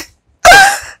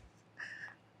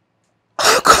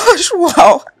 Oh, gosh,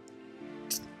 wow.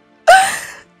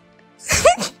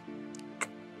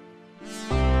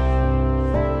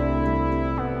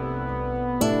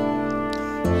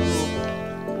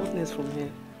 What next from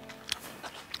here?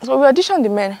 So we auditioned the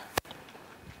men.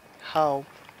 How?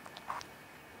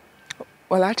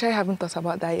 Well, actually, I haven't thought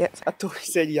about that yet. I thought you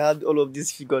said you had all of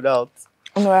this figured out.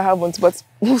 No, I haven't, but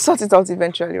we'll sort it out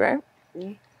eventually, right?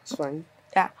 It's fine.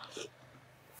 Yeah.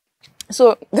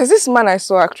 So there's this man I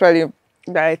saw actually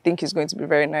that I think is going to be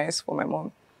very nice for my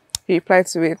mom. He replied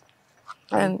to it.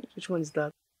 And which one is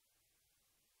that?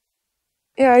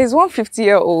 yeah, he's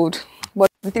 150-year-old. But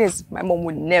the thing is, my mom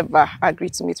would never agree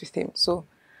to meet with him. So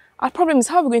our problem is,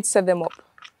 how are we going to set them up?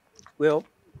 Well,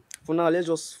 for now, let's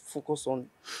just focus on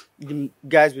the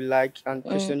guys we like and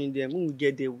questioning them. When we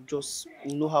get there, we'll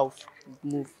know how to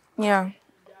move. Yeah.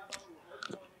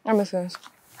 That makes sense.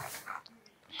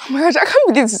 Oh my gosh, I can't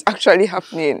believe this is actually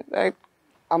happening. Like,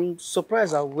 I'm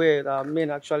surprised at where that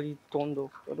men actually turned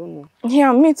up. I don't know.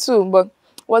 yeah, me too. But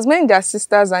it was mainly their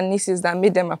sisters and nieces that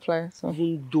made them apply. So.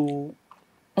 Even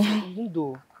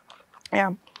though.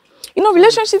 Yeah. You know,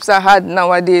 relationships are hard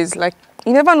nowadays. Like,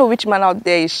 you never know which man out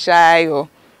there is shy or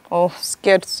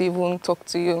scared to even talk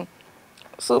to you.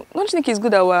 So, don't you think it's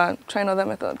good that we're trying other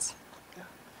methods? Yeah,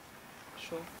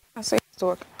 sure. That's how it has to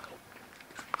work.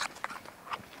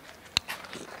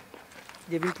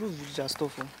 They've improved their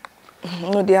stuff.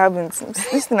 No, they haven't.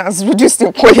 This thing has reduced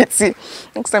in quality.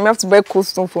 Next time you have to buy cold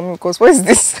stone for me because what is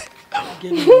this?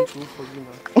 Get me one for you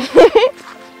now.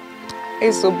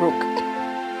 It's so broke.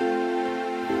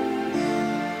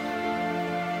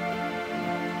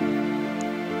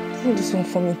 This one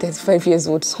for me, 35 years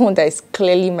old, someone that is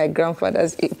clearly my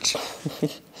grandfather's age.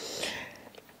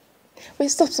 Wait,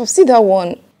 stop, see that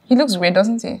one. He looks weird,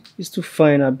 doesn't he? He's too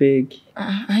fine, I beg.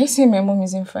 Are you saying my mom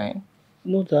isn't fine?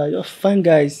 No, that you're fine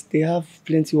guys. They have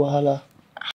plenty wahala.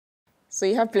 So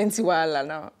you have plenty wahala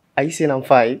now? Are you saying I'm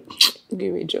fine?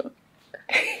 Okay, wait, Joe.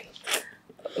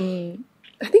 I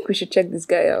think we should check this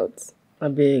guy out. I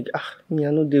beg. Me,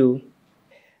 I no deal.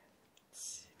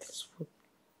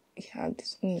 Yeah,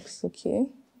 this one looks okay.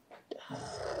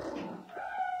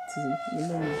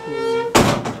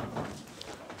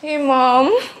 Hey,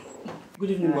 Mom.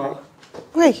 Good evening, Ma.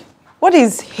 Wait, what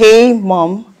is hey,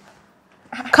 Mom?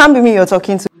 Can't be me you're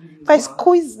talking to. Guys,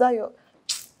 who is that?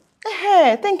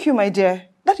 Hey, thank you, my dear.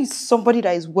 That is somebody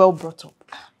that is well brought up.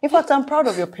 In fact, I'm proud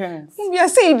of your parents. Yeah,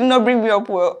 say you did not bring me up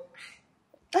well.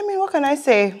 I mean, what can I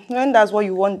say? When that's what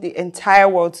you want the entire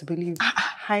world to believe.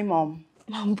 Hi, Mom.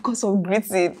 Mom, because of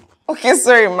greeting. Okay,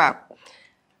 sorry, Ma.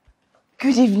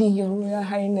 Good evening, Your Royal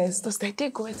Highness. Does the day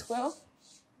go it well?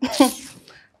 I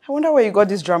wonder where you got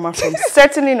this drama from.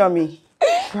 Certainly not me.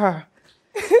 Bruh.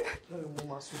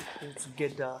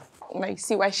 Together. Now you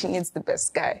see why she needs the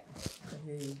best guy.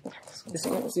 This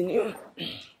one's in you.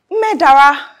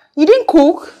 Medara, you didn't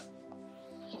cook?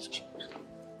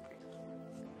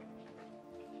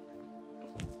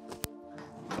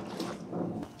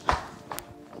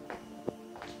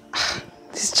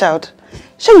 This child,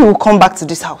 sure you will come back to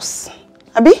this house.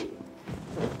 Abi?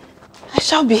 I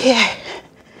shall be here,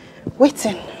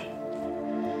 waiting.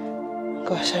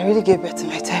 Gosh, I really gave birth to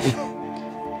my time.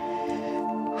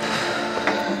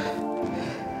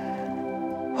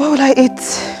 What would I eat?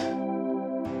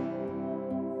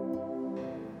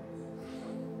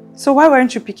 So why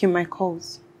weren't you picking my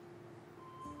calls?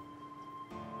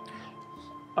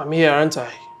 I'm here, aren't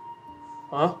I?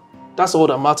 Huh? That's all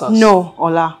that matters. No,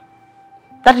 Ola.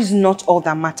 That is not all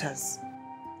that matters.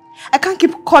 I can't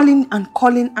keep calling and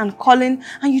calling and calling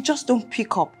and you just don't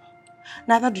pick up.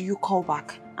 Neither do you call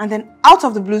back. And then out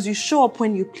of the blues, you show up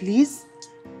when you please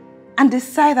and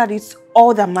decide that it's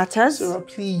all that matters. Sarah,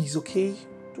 please, okay?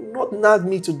 Do not nag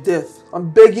me to death. I'm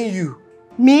begging you.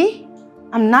 Me?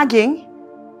 I'm nagging?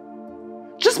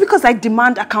 Just because I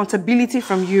demand accountability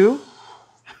from you?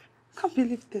 I can't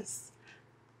believe this.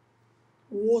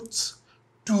 What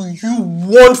do you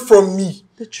want from me?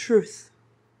 The truth.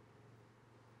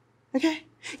 Okay?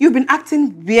 You've been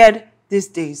acting weird these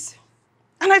days.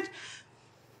 And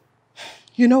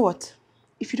you know what?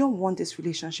 If you don't want this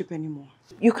relationship anymore,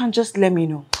 you can just let me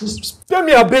know. Spare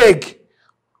me a beg.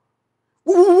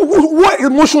 What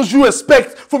emotions do you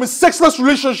expect from a sexless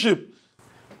relationship?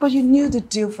 But you knew the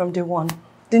deal from day one,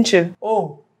 didn't you?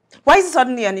 Oh. Why is it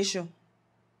suddenly an issue?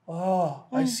 Ah,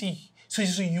 I see. So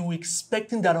you were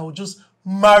expecting that I would just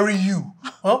marry you,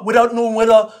 huh? Without knowing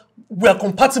whether we are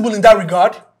compatible in that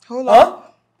regard? Hold on.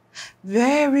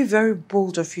 Very, very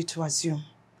bold of you to assume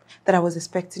that I was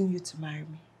expecting you to marry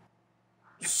me.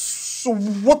 So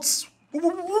what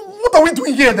are we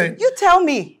doing here then? You tell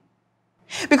me.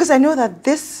 Because I know that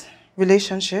this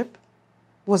relationship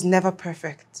was never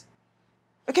perfect.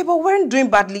 Okay, but we weren't doing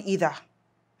badly either.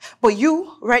 But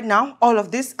you, right now, all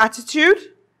of this attitude,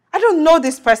 I don't know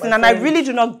this person and I really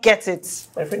do not get it.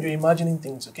 My friend, you're imagining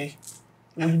things, okay?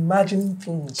 You're imagining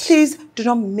things. Please do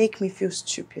not make me feel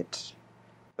stupid.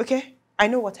 Okay? I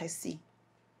know what I see.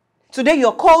 Today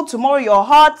you're cold, tomorrow you're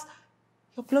hot.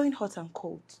 You're blowing hot and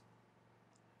cold.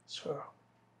 Sure.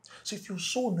 So if you're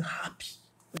so unhappy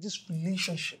with this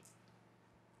relationship,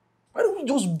 why don't we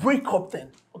just break up then,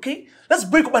 okay? Let's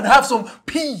break up and have some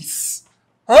peace.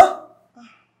 Huh?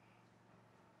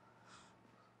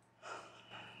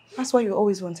 That's what you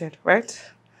always wanted, right?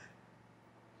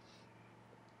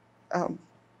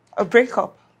 A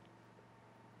breakup.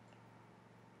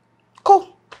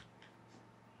 Cool.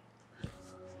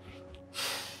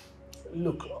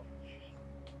 Look,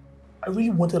 I really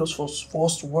wanted us for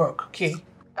us to work, okay?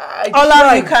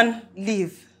 Ola, you can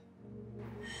leave.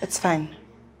 It's fine.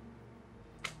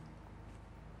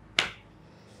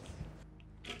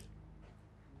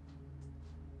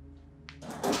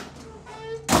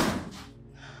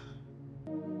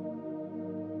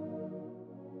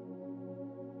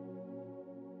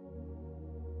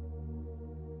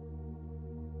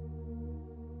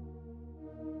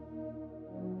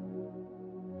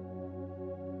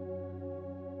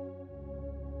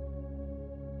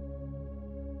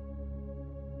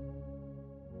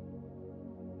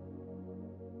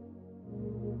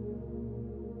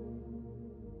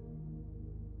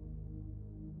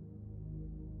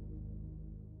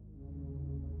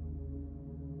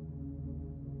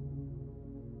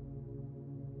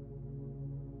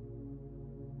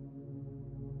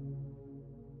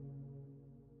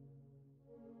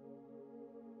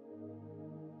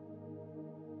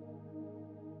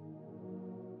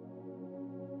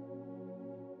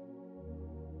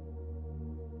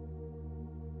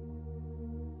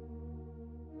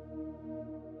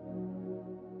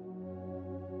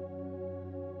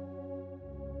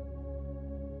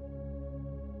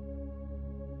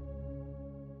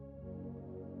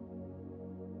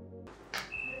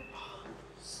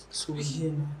 So we're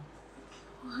here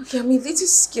now. Okay, I'm a little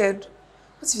scared.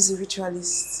 What if he's a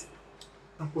ritualist?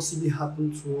 That possibly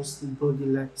happened to us in broad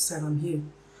daylight. Besides, I'm here.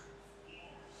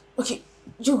 Okay,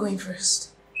 you're going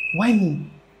first. Why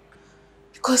me?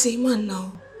 Because you're a man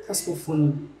now. That's not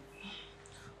funny.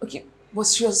 Okay, but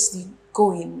seriously,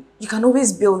 go in. You can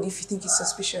always build if you think it's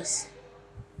suspicious.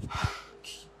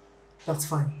 Okay, that's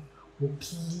fine. But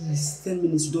please, 10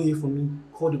 minutes, you don't hear from me.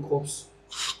 Call the cops.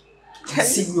 I'm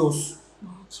serious.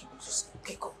 Okay, just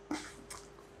pick up.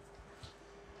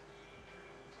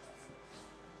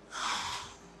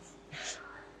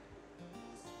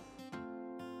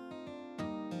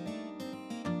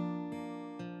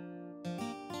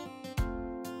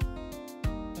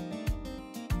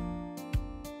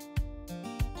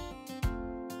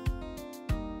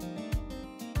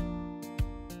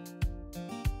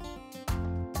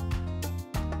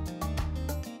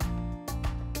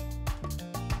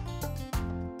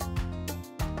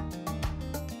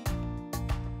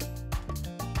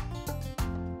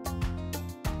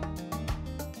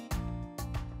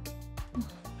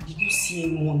 Did you see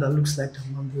anyone that looks like that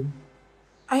man, bro?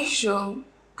 Are you sure?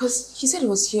 Because he said he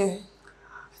was here.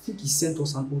 I think he sent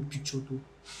us an old picture though.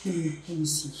 Let me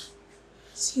see.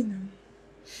 See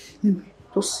now.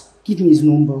 Just give me his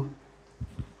number.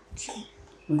 Okay.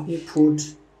 My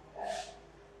AirPod.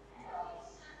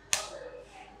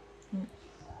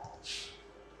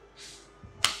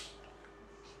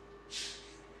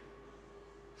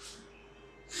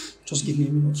 Just give me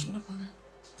a minute. No problem.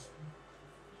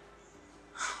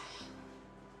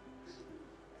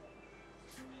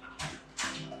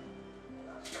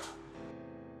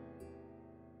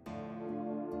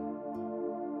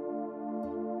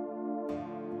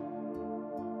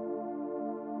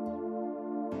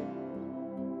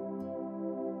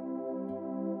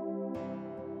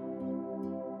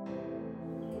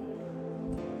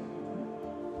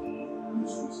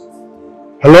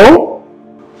 Hello?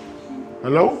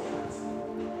 Hello?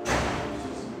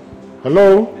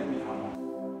 Hello?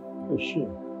 Oh, shit.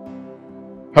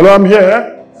 Hello, I'm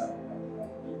here.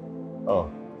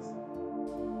 Oh.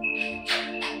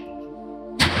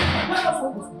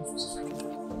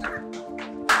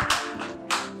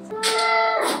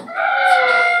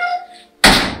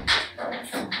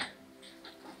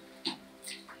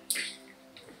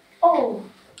 Oh,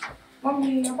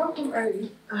 Mommy, you're back home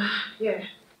early. Yeah.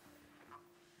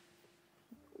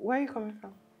 Where are you coming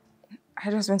from? I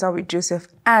just went out with Joseph,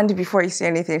 and before you say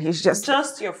anything, he's just...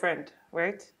 Just your friend,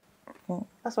 right? Oh.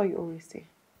 That's what you always say.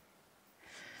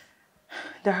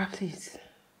 Dara, please.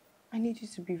 I need you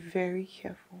to be very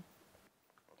careful.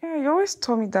 Yeah, you always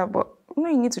told me that, but you know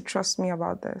you need to trust me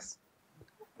about this.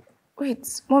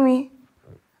 Wait, Mommy,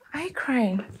 are you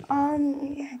crying?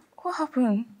 Yeah. What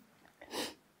happened?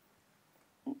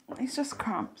 It's just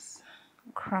cramps.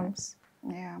 Cramps.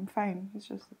 Yeah, I'm fine. It's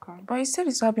just the cramp. But you said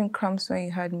you started having cramps when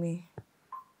you had me.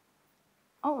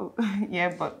 Oh,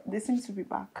 yeah, but they seem to be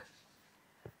back.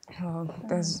 Oh,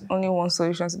 there's only one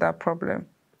solution to that problem.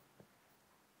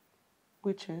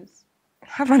 Which is?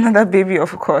 Have another baby,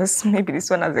 of course. Maybe this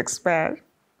one has expired.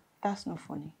 That's not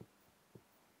funny.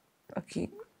 Okay,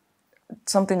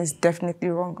 something is definitely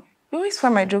wrong. You always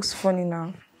find my jokes funny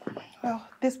now. Well,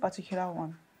 this particular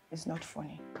one is not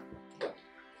funny.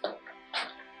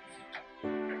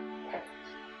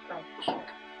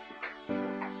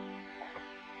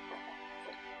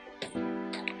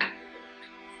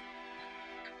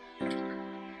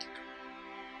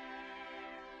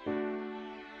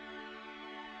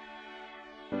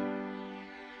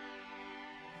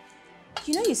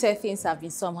 You know you said things have been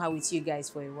somehow with you guys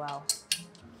for a while.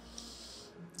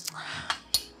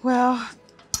 Well,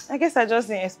 I guess I just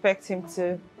didn't expect him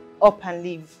to up and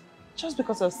leave. Just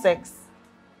because of sex.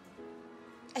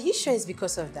 Are you sure it's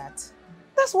because of that?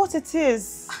 That's what it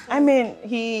is. I mean,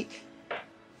 he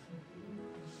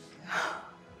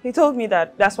told me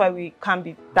that that's why we can't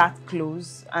be that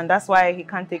close, and that's why he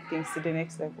can't take things to the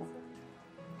next level.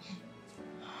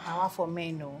 Now for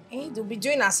men, no. They'll be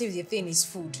doing as if the thing is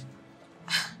food.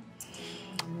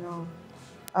 No.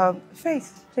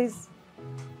 Faith, please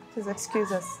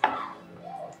excuse us.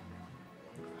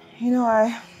 You know,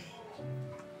 I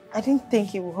didn't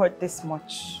think it would hurt this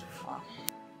much.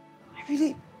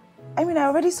 I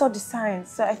already saw the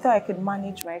signs, so I thought I could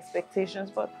manage my expectations,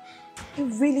 but it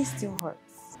really still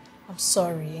hurts. I'm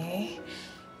sorry,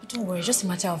 But don't worry, just a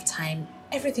matter of time.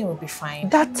 Everything will be fine.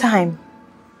 That time,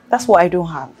 that's what I don't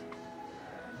have.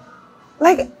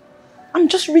 Like, I'm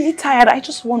just really tired. I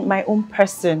just want my own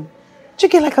person.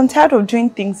 Chike, like, I'm tired of doing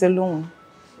things alone.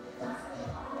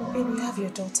 But baby, you have your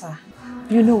daughter.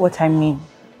 You know what I mean.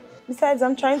 Besides,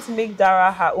 I'm trying to make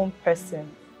Dara her own person.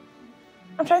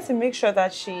 I'm trying to make sure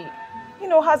that she,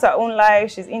 has her own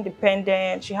life, she's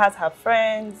independent, she has her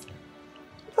friends.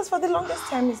 Because for the longest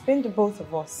time, it's been the both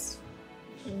of us.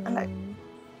 And I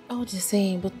Oh, the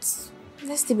same, but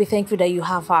let's still be thankful that you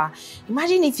have her.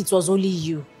 Imagine if it was only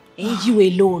you, and you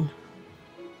alone.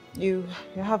 You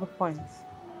have a point.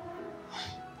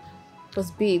 But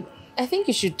babe, I think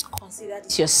you should consider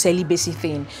this your celibacy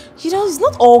thing. It's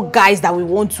not all guys that we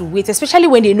want to wait, especially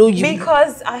when they know you.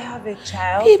 Because I have a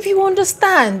child. Babe, you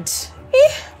understand.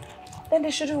 Then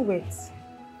they shouldn't wait.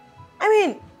 I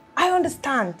mean, I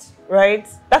understand, right?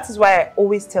 That is why I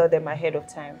always tell them ahead of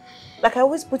time. Like, I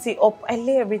always put it up, I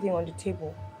lay everything on the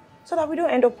table so that we don't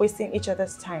end up wasting each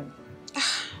other's time.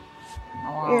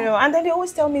 Wow. And then they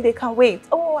always tell me they can't wait.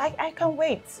 Oh, I can't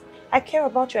wait. I care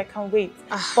about you, I can't wait.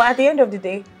 But at the end of the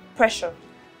day, pressure.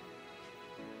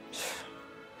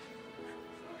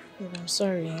 I'm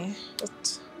sorry,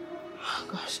 but... Oh,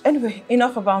 gosh. Anyway,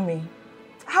 enough about me.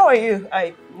 How are you?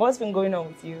 What's been going on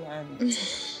with you? And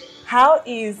how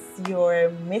is your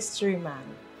mystery man?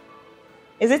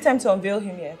 Is it time to unveil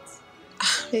him yet?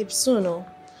 Babe, soon, no.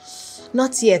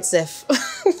 Not yet, Seth.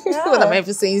 Yeah. What am I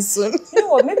even saying soon? You know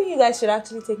what? Maybe you guys should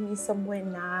actually take me somewhere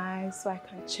nice so I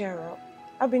can cheer up.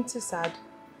 I've been too sad.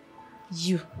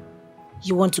 You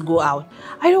want to go out?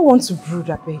 I don't want to brood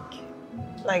a big.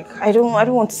 Like, I don't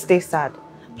want to stay sad.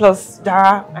 Plus,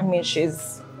 Dara,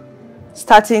 she's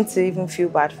starting to even feel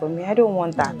bad for me. I don't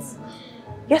want that.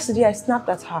 Yesterday, I snapped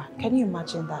at her. Can you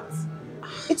imagine that?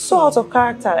 It's so out of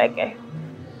character. Like,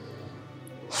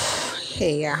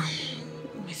 Hey, yeah.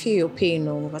 I feel your pain,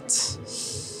 no, but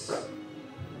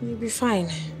you'll be fine.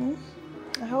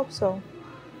 I hope so.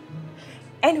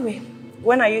 Anyway,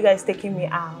 when are you guys taking me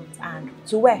out and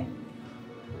to where?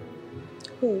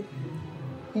 Who?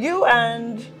 You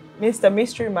and Mr.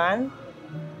 Mystery Man.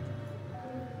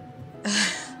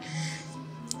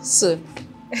 Soon.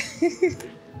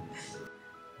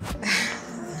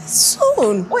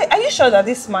 Soon? Wait, are you sure that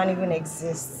this man even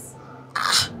exists?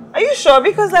 Are you sure?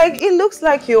 Because it looks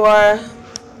like you are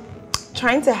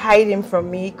trying to hide him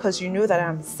from me because you know that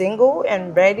I'm single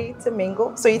and ready to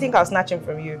mingle. So you think I'll snatch him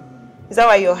from you? Is that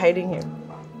why you're hiding him?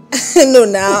 No,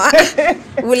 now.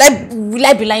 Will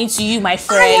I be lying to you, my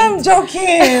friend? I am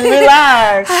joking.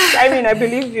 Relax. I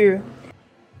believe you.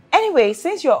 Anyway,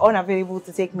 since you're unavailable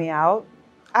to take me out,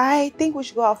 I think we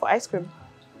should go out for ice cream.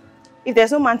 If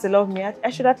there's no man to love me, I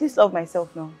should at least love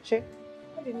myself now. Sure?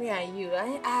 Maybe me and you.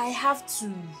 I have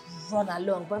to run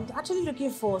along, but I'm actually looking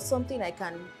for something I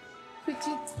can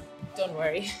quickly... Don't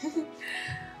worry.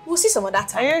 We'll see some other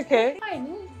time. Are you okay?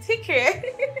 Fine. Take care.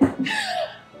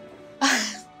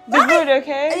 Be good,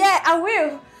 okay? Yeah, I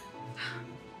will.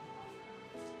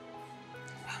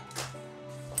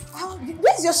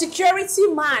 Where's your security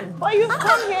man? Well, you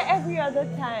come here every other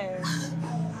time.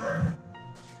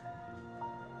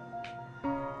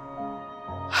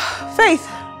 Faith,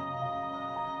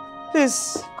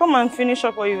 please come and finish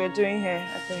up what you were doing here.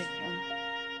 I beg.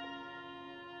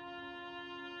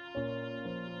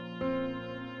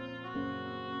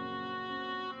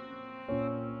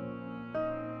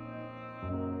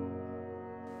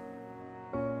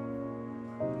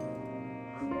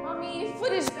 Mommy,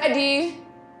 food is ready.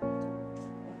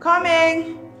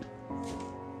 Coming.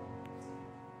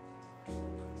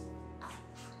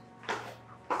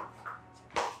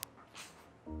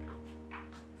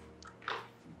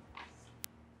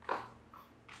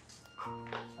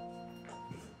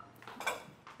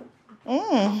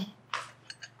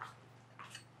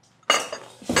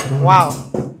 Wow.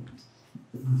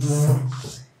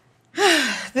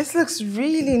 looks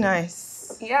really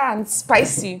nice. Yeah, and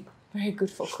spicy. Very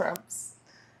good for cramps.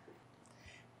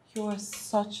 You are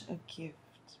such a gift.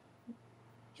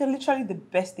 You're literally the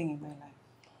best thing in my life.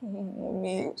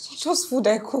 Mommy, it's just food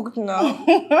I cooked now.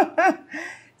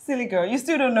 Silly girl, you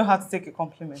still don't know how to take a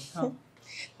compliment, huh?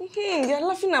 You're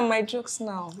laughing at my jokes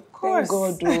now. Of course.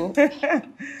 Thank God, though.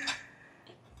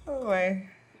 Oh my.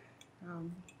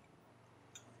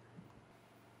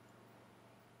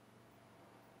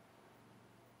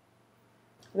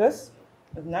 This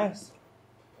is nice.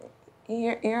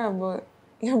 Yeah, but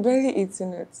you're barely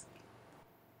eating it.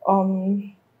 I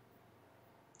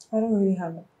don't really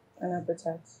have an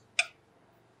appetite.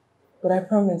 But I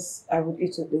promise I would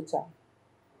eat it later.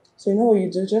 So you know what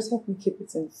you do? Just help me keep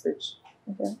it in the fridge.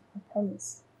 Okay? I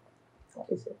promise. I'll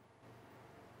eat it.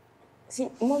 See,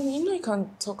 Mommy, you know you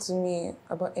can't talk to me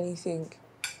about anything.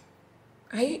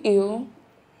 Are you ill?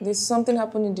 There's something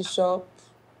happened in the shop?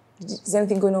 Is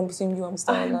anything going on between you and Mr.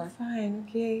 Ola? I'm fine,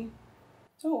 okay?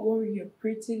 Don't worry your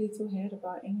pretty little head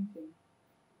about anything.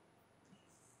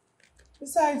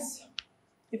 Besides,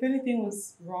 if anything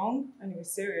was wrong and it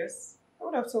was serious, I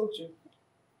would have told you.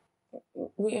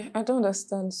 I don't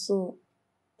understand. So,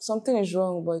 something is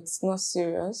wrong, but it's not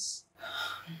serious?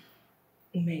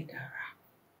 Megara.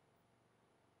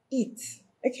 Eat,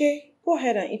 okay? Go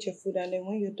ahead and eat your food, and then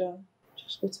when you're done,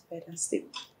 just go to bed and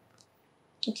sleep.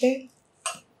 Okay?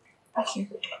 Okay.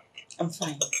 I'm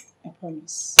fine, I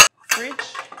promise.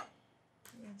 Fridge?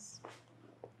 Yes.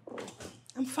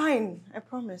 I'm fine, I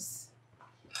promise.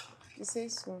 You say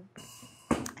so.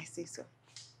 I say so.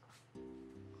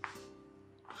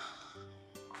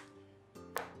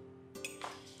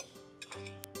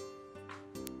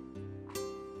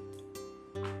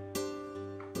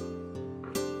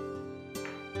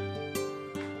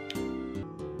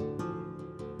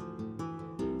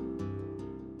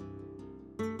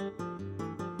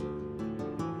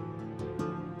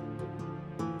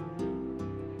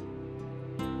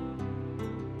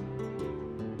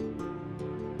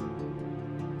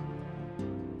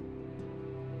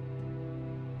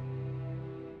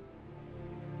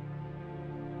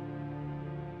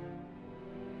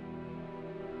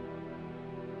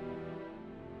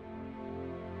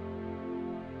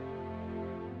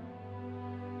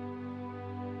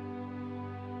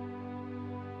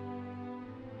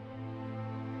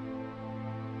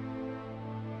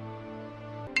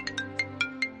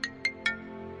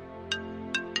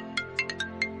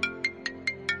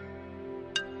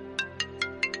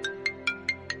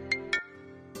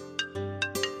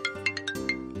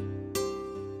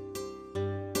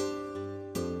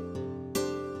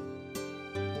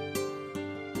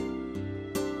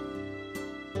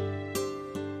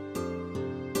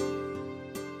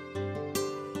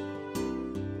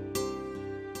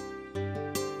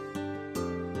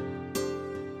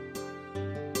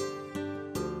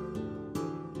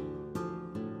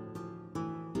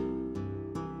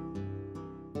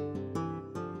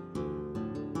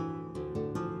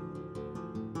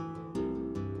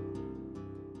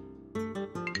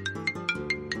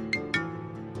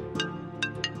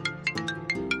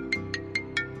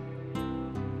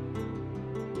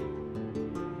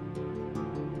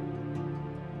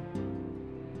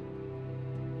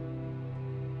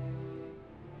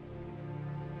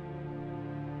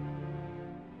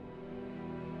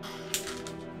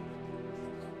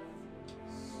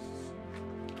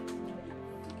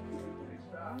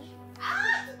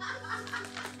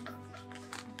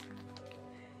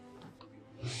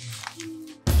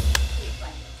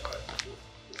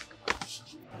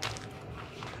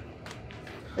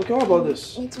 Okay, what about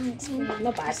this? Wait.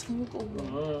 Not bad.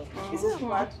 Is it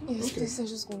bad? Yes, please,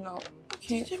 let's just go now.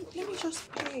 Okay. Let me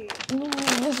just pay. No,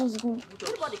 let's just go.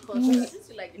 What about the concert? Since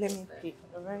you like Let me pay,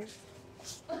 alright?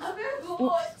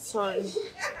 Sorry.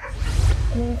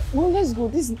 No, let's go.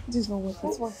 This is not worth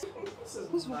it. What? This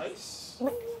is nice.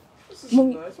 Wait. This is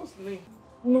Mommy. nice. What's the name?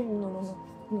 No.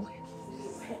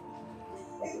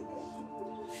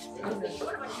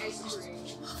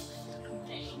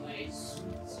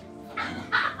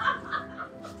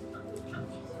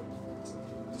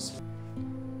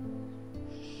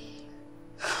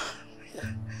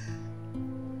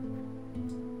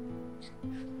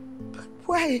 But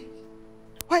why?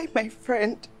 Why my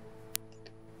friend?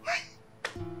 Why?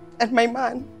 And my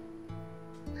man?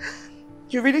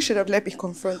 You really should have let me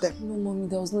confront them. No, Mommy,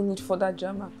 there was no need for that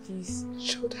drama, please.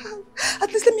 Should have. At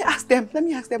least let me ask them. Let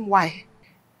me ask them why.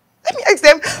 Let me ask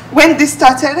them when this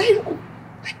started.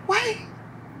 Like, why?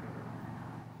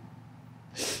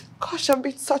 Gosh, I've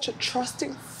been such a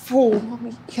trusting fool.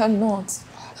 Mommy, you're not.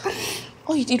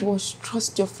 All you did was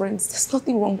trust your friends. There's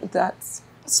nothing wrong with that.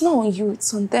 It's not on you,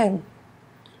 it's on them.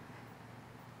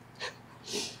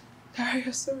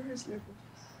 You're so reasonable.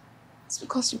 It's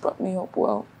because you brought me up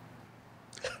well.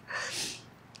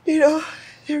 You know,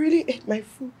 they really ate my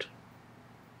food.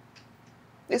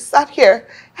 They sat here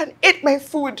and ate my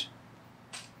food.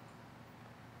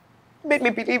 Made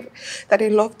me believe that they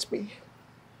loved me.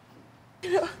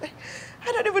 You know,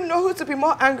 I don't even know who to be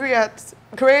more angry at.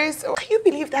 Grace. Can you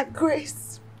believe that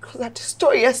Grace was at the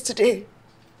store yesterday,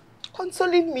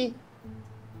 consoling me?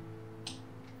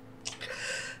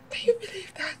 Can you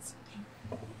believe that?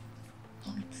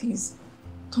 Mommy, please,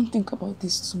 don't think about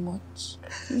this too much.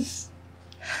 Please.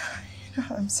 You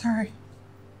know, I'm sorry.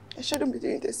 I shouldn't be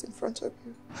doing this in front of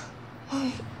you.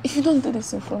 Mommy, if you don't do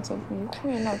this in front of me, who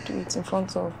will you not do it in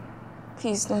front of?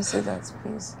 Please don't say that,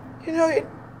 please. You know,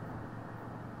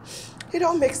 it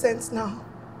all makes sense now.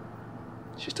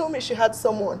 She told me she had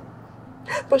someone,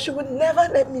 but she would never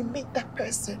let me meet that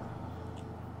person.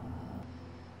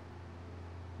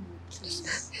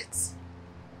 Please.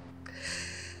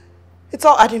 It's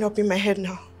all adding up in my head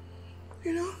now.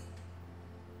 You know?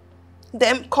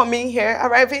 Them coming here,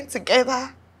 arriving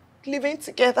together, living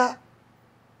together.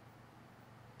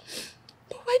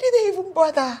 But why did they even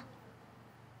bother?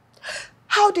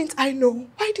 How didn't I know?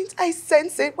 Why didn't I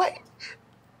sense it? Why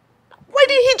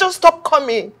did he just stop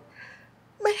coming?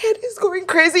 My head is going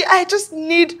crazy. I just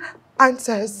need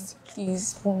answers.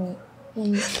 Please, Mommy.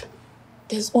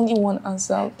 There's only one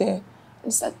answer out there.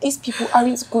 It's that these people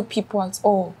aren't good people at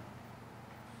all.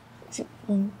 See,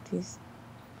 Mommy, please.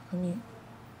 I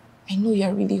know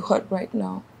you're really hurt right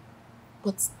now,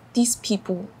 but these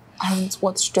people aren't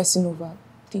worth stressing over.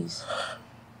 Please.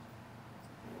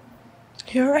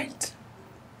 You're right.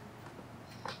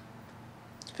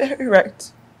 Very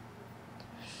right.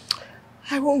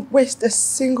 I won't waste a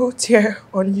single tear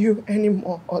on you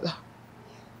anymore, Ola.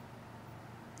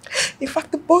 In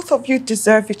fact, the both of you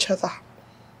deserve each other.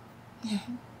 Yeah,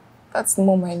 that's the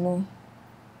mom I know.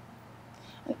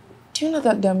 And do you know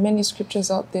that there are many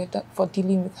scriptures out there for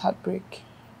dealing with heartbreak?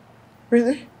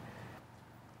 Really?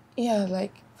 Yeah,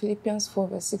 like Philippians 4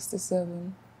 verse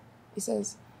 6-7. It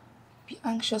says, be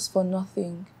anxious for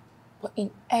nothing, but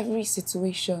in every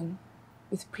situation,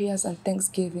 with prayers and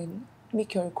thanksgiving,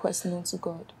 make your requests known to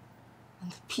God.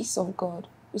 And the peace of God,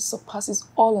 which surpasses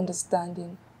all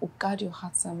understanding, will guard your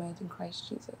hearts and minds in Christ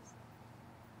Jesus.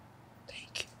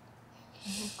 Thank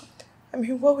you. I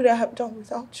mean, what would I have done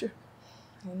without you?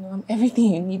 I know, I'm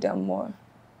everything you need and more.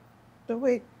 But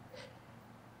wait,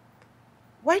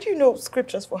 why do you know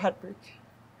scriptures for heartbreak?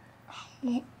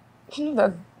 You know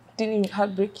that dealing with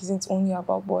heartbreak isn't only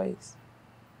about boys.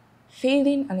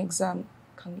 Failing an exam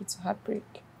can lead to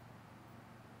heartbreak.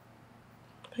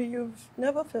 But you've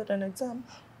never failed an exam.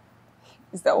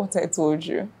 Is that what I told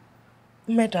you?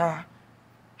 Meda,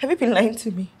 have you been lying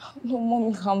to me? No,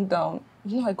 Mommy, calm down.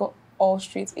 You know I got all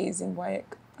straight A's in WAEC,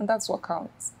 and that's what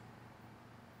counts.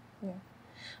 Yeah.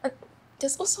 And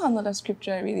there's also another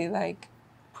scripture I really like.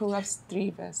 Proverbs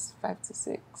 3 verse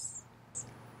 5-6.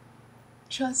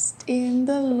 Trust in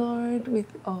the Lord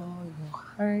with all your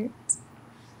heart.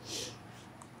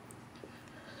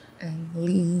 And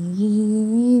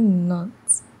lean not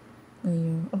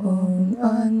on your own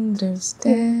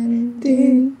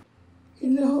understanding.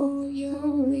 In all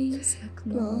your ways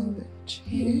acknowledge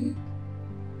Him,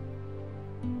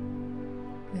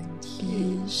 and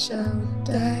He shall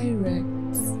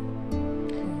direct,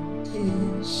 and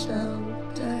He shall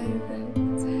direct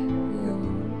your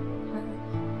path.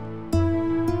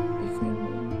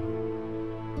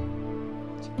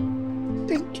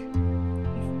 Thank you.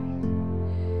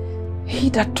 He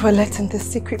that dwelleth in the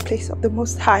secret place of the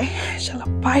Most High shall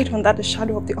abide under the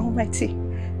shadow of the Almighty.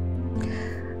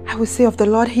 I will say of the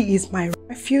Lord, He is my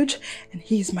refuge and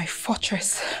He is my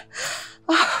fortress.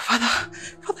 Father,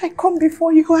 I come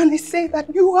before you and I say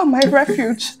that you are my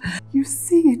refuge. You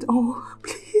see it all.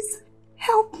 Please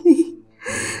help me.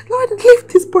 Lord, lift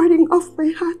this burden off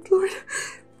my heart, Lord.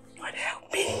 Lord,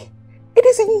 help me. It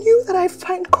is in you that I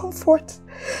find comfort.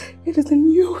 It is in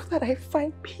you that I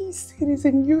find peace. It is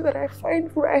in you that I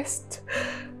find rest.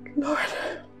 Lord,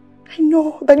 I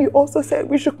know that you also said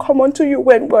we should come unto you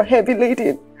when we're heavy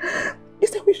laden. You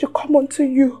said we should come unto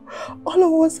you, all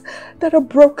of us that are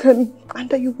broken, and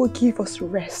that you will give us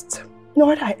rest.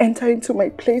 Lord, I enter into my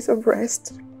place of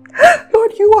rest.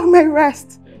 Lord, you are my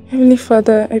rest. Heavenly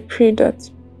Father, I pray that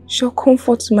you shall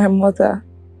comfort my mother.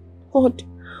 Lord,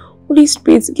 Holy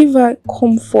Spirit, give her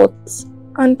comfort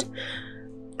and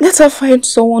let her find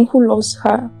someone who loves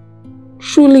her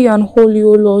truly and wholly,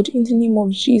 O Lord, in the name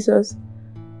of Jesus.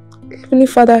 Heavenly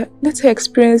Father, let her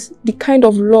experience the kind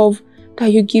of love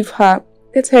that you give her.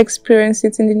 Let her experience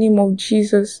it in the name of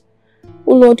Jesus.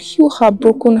 O Lord, heal her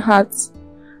broken heart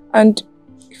and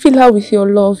Fill her with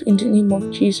your love in the name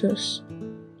of Jesus.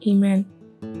 Amen.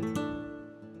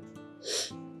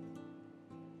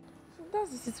 That's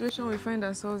the situation we find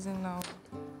ourselves in now.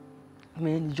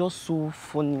 Man, it's just so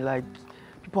funny. Like,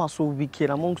 people are so wicked.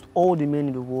 Amongst all the men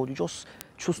in the world, you just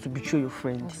chose to betray your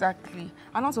friend. Exactly.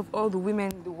 And out of all the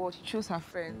women in the world, she chose her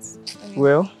friends. I mean,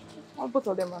 Well, both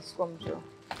of them are scum, Joe.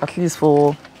 at least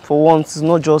for once, it's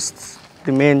not just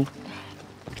the men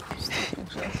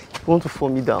who want to fall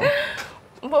me down.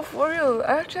 But for real,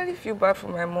 I actually feel bad for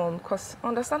my mom because I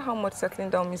understand how much settling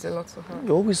down means a lot to her.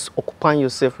 You're always occupying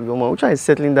yourself with your mom. Which one is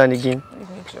settling down again? Leave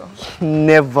me, Joe.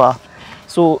 Never.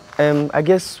 So, I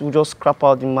guess we'll just scrap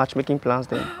out the matchmaking plans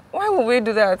then. Why would we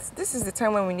do that? This is the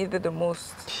time when we need it the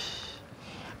most.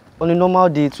 On a normal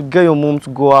day, to get your mom to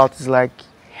go out is like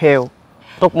hell.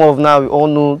 Talk more of now, we all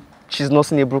know she's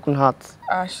nursing a broken heart.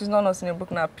 She's not nursing a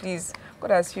broken heart, please.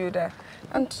 God has healed her.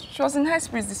 And she was in high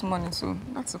spirits this morning, so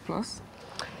that's a plus.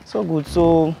 So good.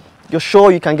 So, you're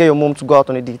sure you can get your mom to go out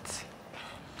on a date?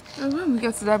 And when we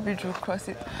get to that bridge, we'll cross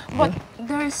it. But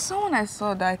there is someone I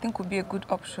saw that I think would be a good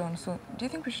option. So, do you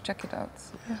think we should check it out?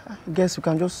 Yeah, I guess we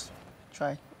can just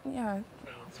try. Yeah,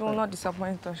 it will not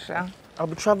disappoint us, yeah. I'll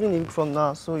be traveling a week from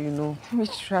now, so you know.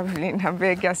 Which traveling? I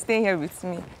beg, you're staying here with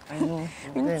me. I know.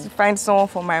 We need to find someone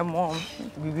for my mom.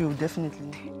 We will,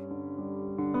 definitely.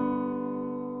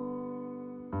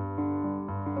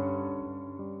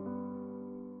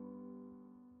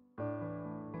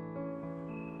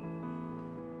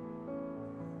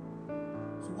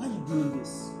 Why are you doing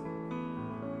this?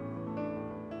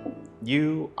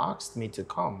 You asked me to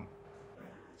come.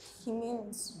 He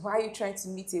means, why are you trying to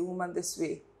meet a woman this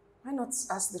way? Why not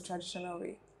ask the traditional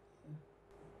way?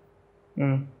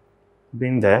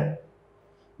 Been there,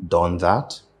 done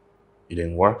that, it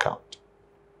didn't work out.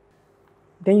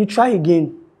 Then you try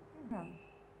again.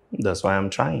 That's why I'm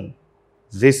trying.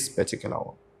 This particular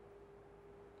one.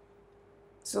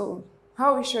 So,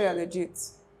 how are we sure you're legit?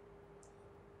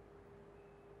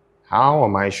 How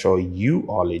am I sure you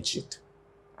are legit?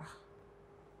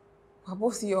 We're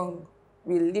both young.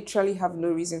 We literally have no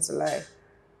reason to lie.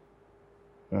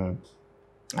 And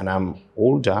I'm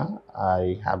older,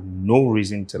 I have no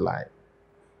reason to lie.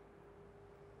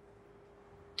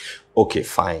 Okay,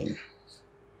 fine.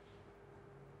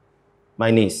 My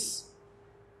niece,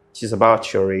 she's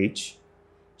about your age.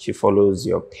 She follows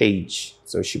your page,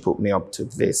 so she put me up to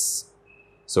this.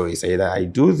 So it's either I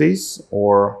do this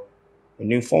or a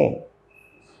new phone.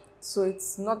 So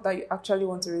it's not that you actually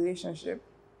want a relationship?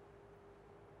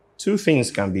 Two things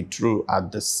can be true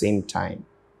at the same time.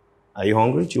 Are you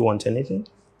hungry? Do you want anything?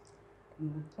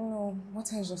 No,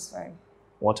 water is just fine.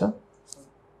 Water?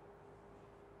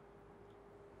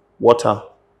 Water.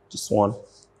 Just one.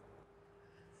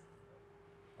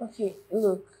 Okay,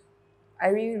 look. I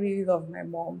really, really love my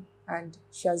mom and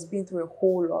she has been through a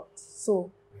whole lot.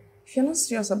 So, if you're not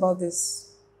serious about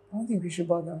this, I don't think we should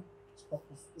bother.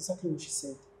 Exactly what she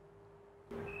said.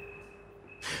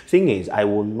 Thing is, I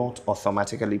will not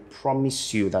automatically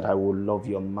promise you that I will love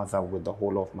your mother with the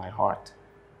whole of my heart.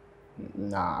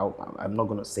 Nah, I'm not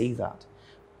going to say that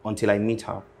until I meet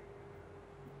her.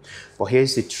 But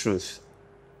here's the truth.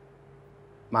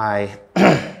 My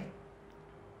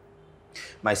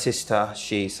sister,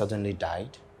 she suddenly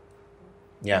died.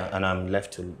 Yeah, and I'm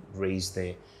left to raise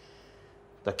the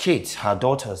kids, her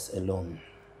daughters alone.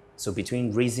 So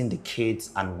between raising the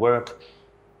kids and work,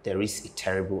 there is a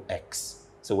terrible X.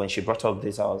 So when she brought up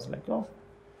this, I was like, oh,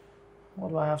 what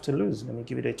do I have to lose? Let me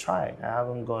give it a try. I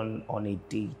haven't gone on a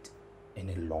date in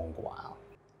a long while.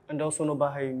 And also not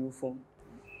buy her a new phone.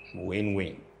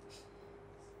 Win-win.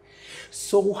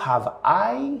 So have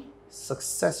I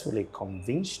successfully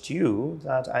convinced you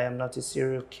that I am not a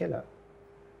serial killer?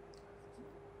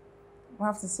 We'll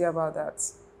have to see about that.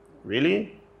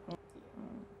 Really?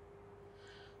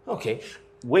 Okay.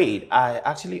 Wait, I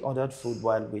actually ordered food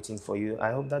while waiting for you.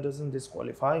 I hope that doesn't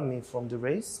disqualify me from the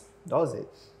race, does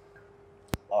it?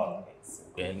 Oh,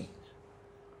 then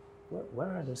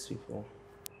where are those people?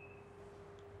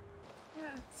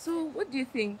 Yeah, so what do you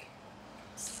think?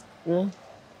 Yeah.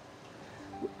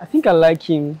 I think I like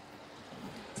him. Me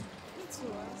too,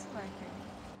 I also like him.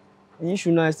 And you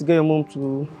should know, to get your mom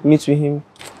to meet with him.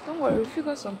 Don't worry, we'll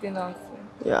figure something out.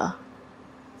 Yeah.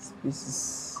 This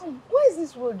is... Why is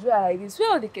this road dry like this?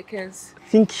 Where are the kekes?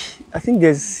 I think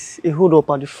there's a hold up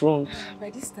at the front. By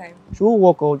this time? Should we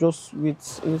walk or just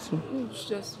wait a little?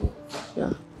 Just wait.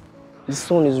 Yeah. The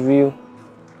sun is real.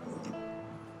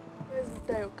 Where's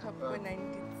the dial cap when I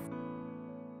need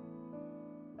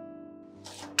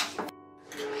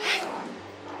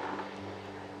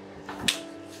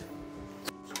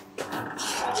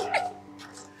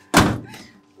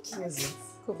it?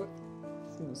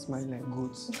 You're smiling like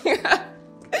goats.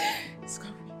 It's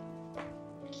coming.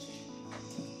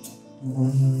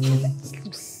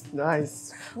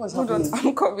 Nice. What's Hold happening? on,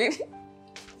 I'm coming.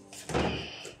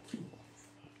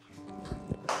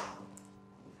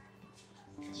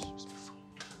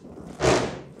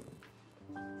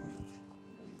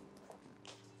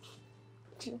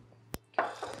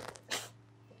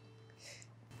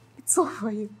 It's all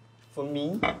for you. For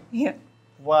me? Yeah.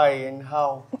 Why and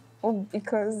how? Oh,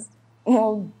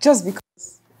 just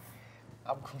because.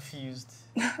 I'm confused.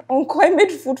 Uncle, I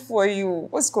made food for you.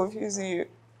 What's confusing you?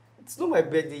 It's not my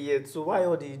birthday yet, so why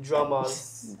all the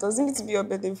dramas? Doesn't need to be your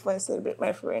birthday before I celebrate,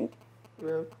 my friend.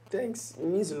 Well, thanks. It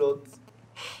means a lot.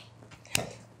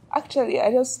 Actually,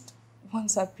 I just want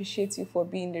to appreciate you for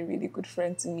being a really good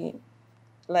friend to me.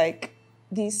 Like,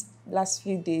 these last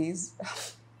few days,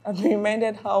 I've been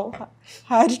reminded how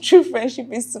hard true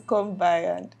friendship is to come by,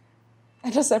 and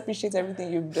I just appreciate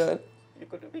everything you've done. You're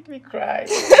gonna make me cry.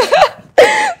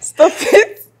 Stop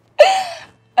it.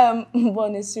 But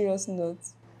on a serious note,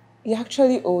 you're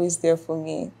actually always there for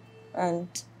me. And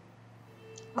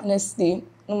honestly,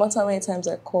 no matter how many times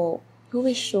I call, you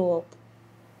always show up.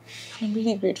 I'm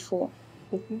really grateful.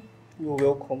 You're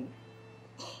welcome.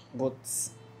 But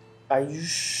are you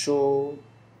sure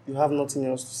you have nothing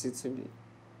else to say to me?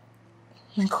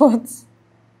 God.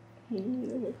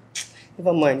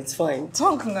 Never mind, it's fine.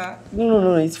 Talk now.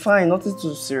 No, it's fine. Nothing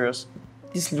too serious.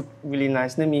 This look really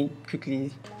nice. Let me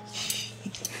quickly...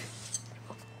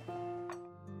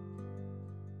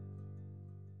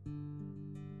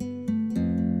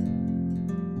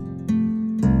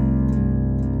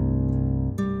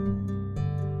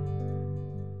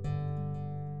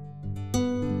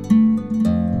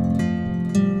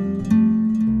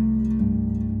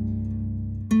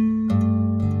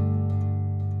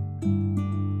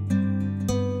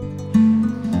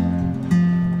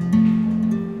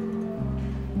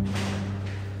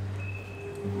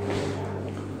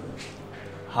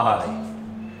 Hi.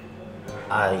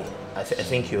 I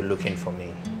think you're looking for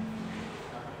me.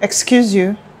 Excuse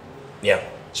you? Yeah,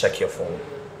 check your phone.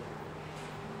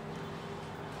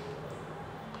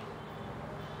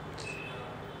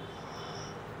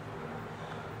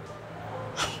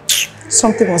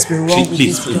 Something must be wrong with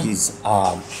this girl. Please.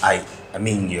 I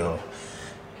mean,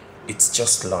 it's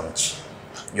just lunch.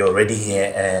 You're already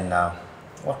here, and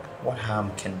what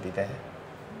harm can be there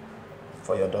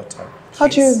for your daughter? How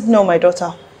do you know my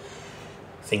daughter?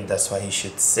 I think that's why you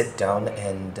should sit down,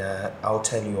 and I'll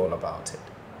tell you all about it.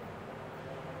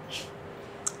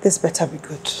 This better be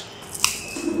good.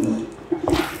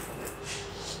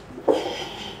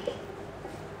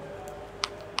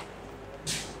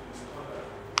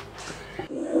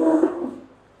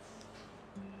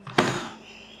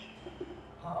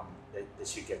 They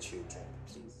should get you a drink,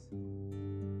 please.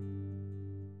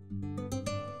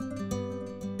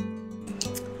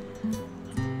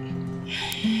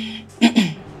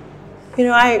 You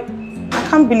know, I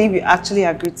can't believe you actually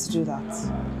agreed to do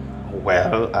that.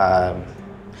 Well,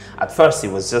 at first it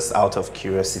was just out of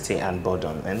curiosity and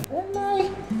boredom, and then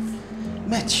I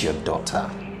met your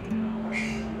daughter.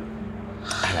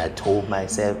 And I told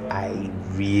myself I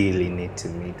really need to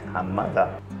meet her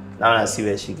mother. Now I see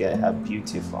where she gets her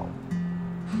beauty from.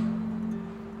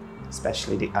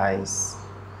 Especially the eyes,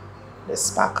 the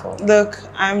sparkle. Look,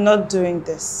 I'm not doing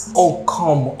this. Oh,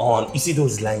 come on. You see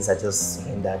those lines I just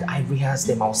saying that? I rehearsed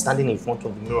them. I was standing in front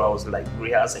of the mirror. I was like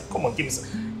rehearsing. Come on, give me some.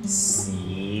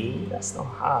 See, that's not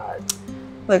hard.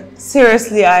 Look,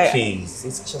 seriously, Please,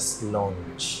 it's just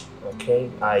lunch,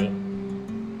 okay?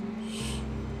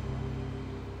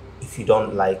 If you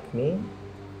don't like me,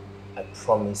 I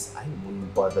promise I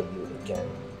won't bother you again.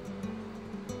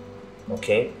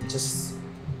 Okay? Just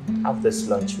have this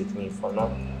lunch with me for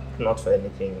not for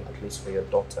anything, at least for your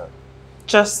daughter.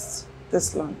 Just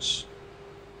this lunch.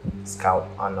 Scout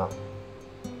honor.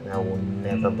 And I will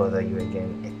never bother you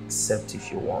again, except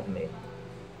if you want me.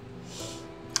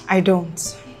 I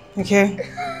don't. Okay?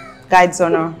 Guide's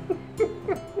honor.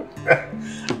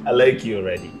 I like you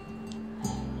already.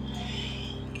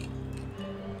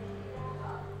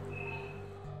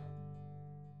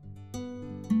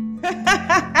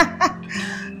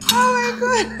 Oh my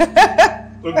god.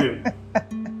 Okay.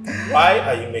 Why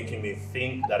are you making me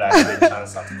think that I have a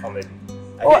chance at comedy?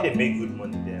 I hear they make good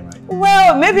money there, right?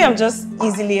 Well, maybe I'm just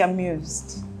easily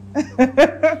amused.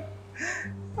 Come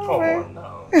on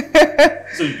now.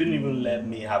 So you couldn't even let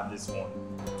me have this one?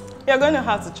 You're going to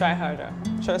have to try harder.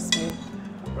 Trust me.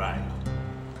 Right.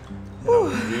 I'll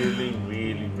really,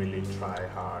 really, really try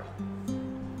hard.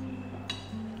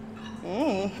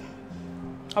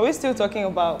 Are we still talking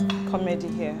about comedy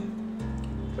here?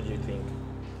 What do you think?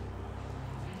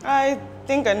 I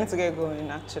think I need to get going,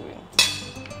 actually.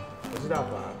 Is it that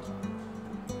bad?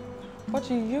 What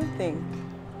do you think?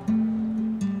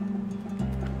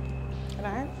 Can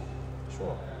I?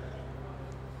 Sure.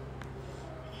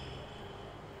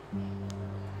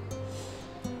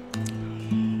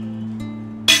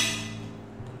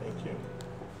 Thank you.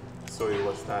 So it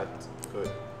was that good?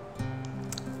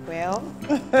 Well,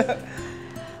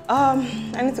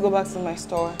 I need to go back to my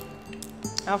store.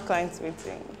 I have clients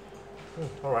waiting.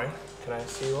 All right. Can I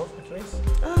see you off at least?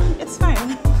 It's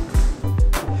fine.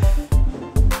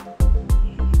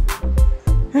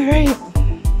 All right.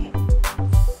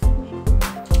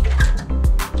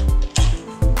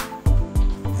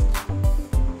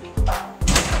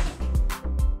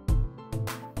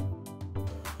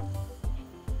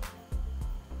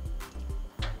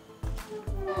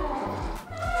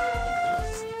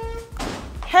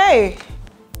 Hey!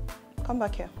 Come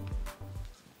back here.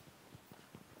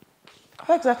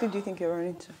 What exactly do you think you're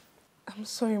running to? I'm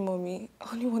sorry, Mommy.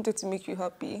 I only wanted to make you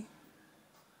happy.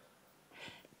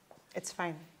 It's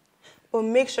fine. But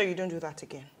make sure you don't do that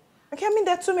again. Okay, I mean,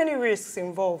 there are too many risks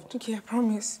involved. Okay, I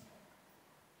promise.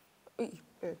 Wait,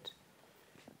 good.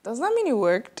 Does that mean it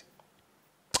worked?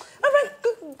 All right,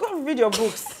 go and read your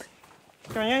books.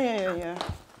 Yeah.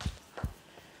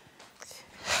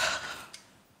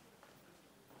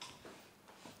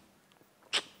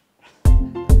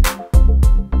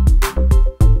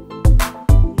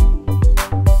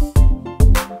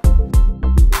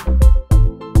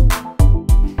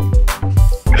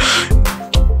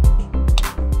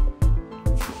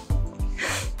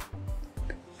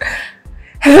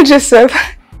 Hello, Joseph.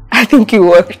 I think it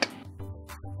worked.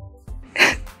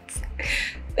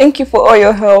 Thank you for all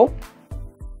your help.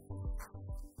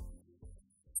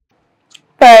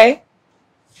 Bye.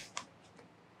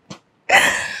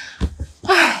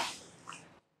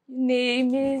 Your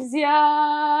name is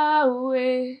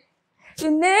Yahweh.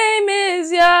 Your name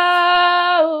is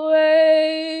Yahweh.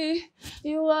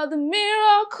 You are the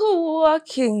miracle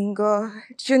working God.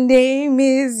 Your name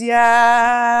is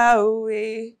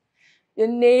Yahweh. Your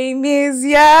name is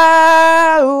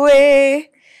Yahweh.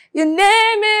 Your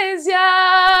name is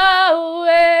Yahweh.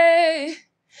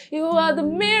 You are the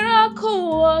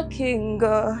miracle working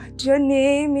God. Your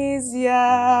name is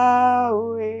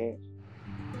Yahweh.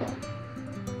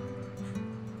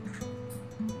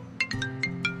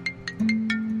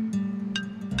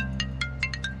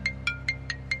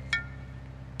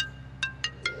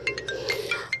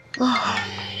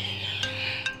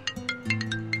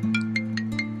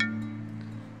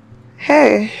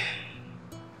 Hey.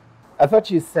 I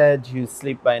thought you said you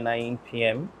sleep by 9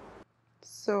 p.m.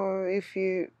 So if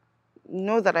you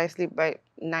know that I sleep by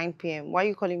 9 p.m., why are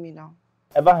you calling me now?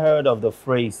 Ever heard of the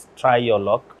phrase, try your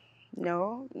luck?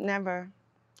 No, never.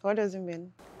 What does it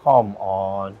mean? Come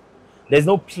on. There's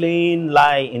no plain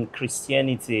lie in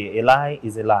Christianity. A lie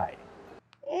is a lie.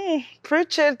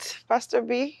 Preach it, Pastor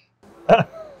B.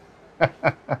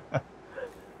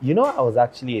 You know, I was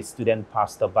actually a student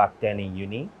pastor back then in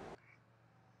uni.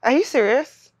 Are you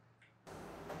serious?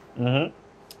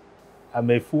 I'm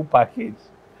a full package.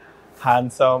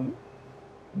 Handsome,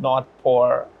 not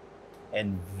poor,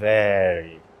 and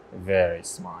very, very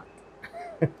smart.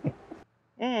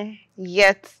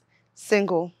 Yet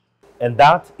single. And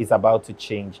that is about to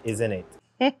change, isn't it?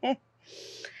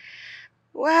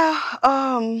 Well,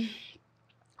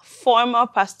 former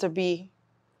Pastor B.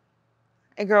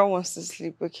 A girl wants to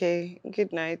sleep, okay?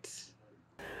 Good night.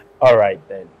 All right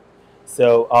then.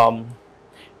 So,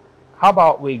 how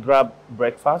about we grab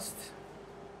breakfast?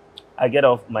 I get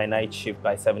off my night shift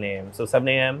by 7 a.m. So 7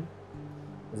 a.m.,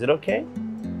 is it okay?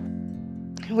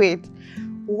 Wait,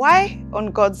 why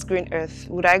on God's green earth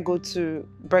would I go to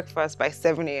breakfast by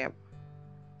 7 a.m.?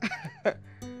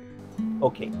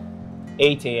 Okay,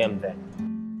 8 a.m. then.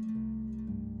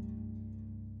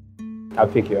 I'll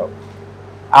pick you up.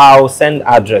 I'll send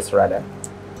address rather.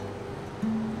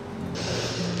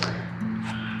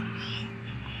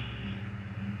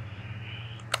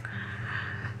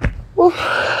 Oof.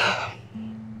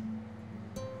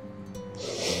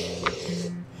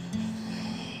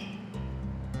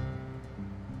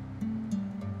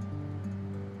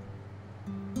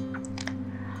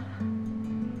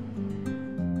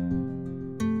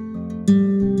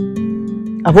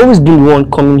 I've always been the one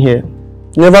coming here.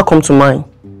 You never come to mine.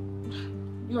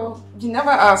 You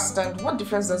never asked, and what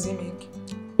difference does it make?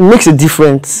 It makes a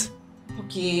difference.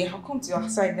 Okay, I'll come to your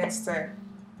side next time.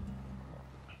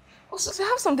 Also, I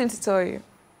have something to tell you.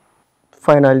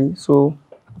 Finally, so...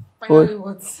 Finally,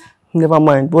 what? Never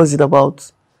mind. What's it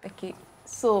about? Okay,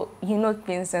 so you know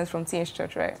Vincent from Teenage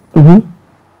Church, right? Mm-hmm.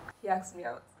 He asked me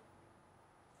out.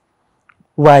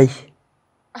 Why?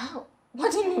 Oh,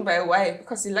 what do you mean by why?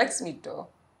 Because he likes me though.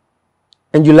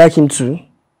 And you like him too?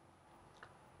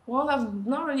 Well, I've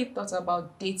not really thought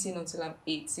about dating until I'm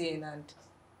 18, and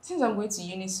since I'm going to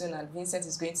uni soon and Vincent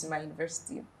is going to my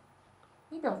university,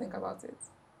 maybe I'll think about it.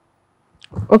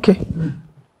 Okay.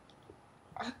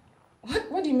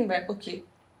 What do you mean by okay?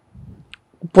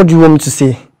 What do you want me to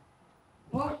say?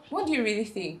 What do you really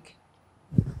think?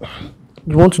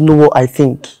 You want to know what I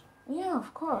think? Yeah,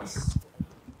 of course.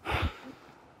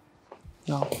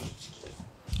 Now,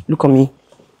 look at me.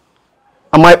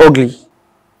 Am I ugly?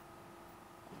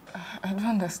 I don't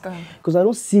understand. Because I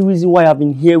don't see reason why I've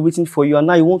been here waiting for you and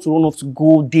now you want to run off to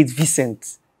go date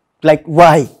Vincent. Like,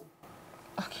 why?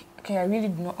 Okay, I really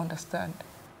do not understand.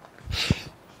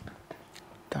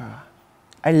 Tara,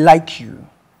 I like you.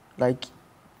 Like,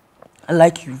 I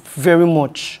like you very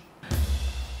much.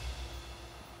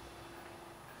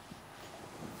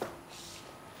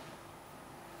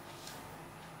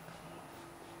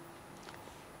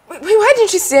 Wait, why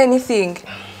didn't you say anything?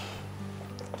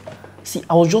 See,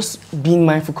 I was just being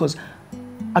mindful because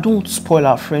I don't want to spoil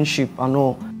our friendship and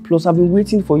all. Plus, I've been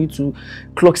waiting for you to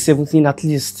clock 17 at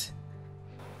least.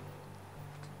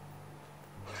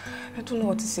 I don't know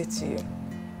what to say to you.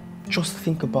 Just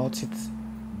think about it.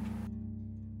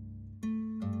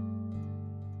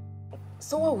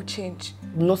 So what will change?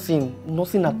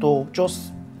 Nothing at all.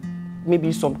 Just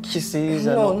maybe some kisses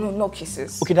and all. No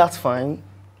kisses. Okay, that's fine.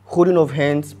 Holding of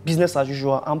hands, business as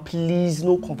usual, and please,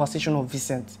 no conversation of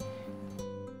Vincent.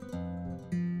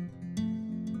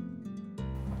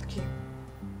 Okay.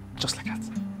 Just like that.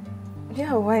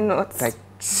 Yeah, why not? Like,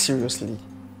 seriously.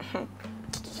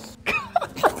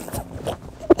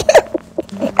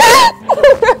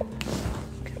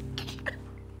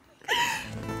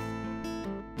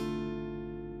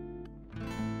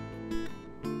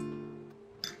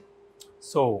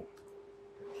 So,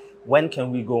 when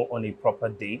can we go on a proper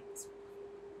date?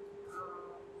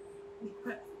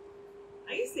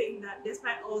 Are you saying that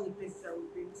despite all the places that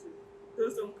we've been to,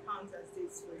 those don't count as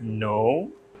dates for you?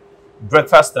 No.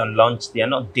 Breakfast and lunch, they are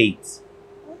not dates.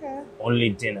 Okay. Only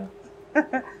dinner.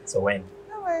 So when?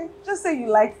 No way. Just say you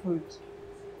like food.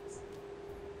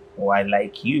 Oh, I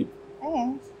like you.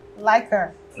 Like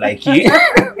her. Like you?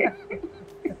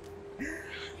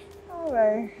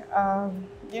 Alright.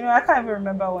 I can't even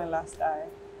remember when last I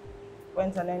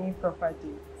went on any proper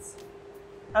dates.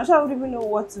 I'm sure I wouldn't even know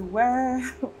what to wear.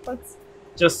 But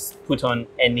Just put on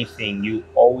anything. You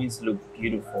always look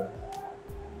beautiful.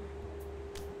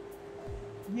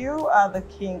 you are the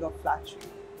king of flattery.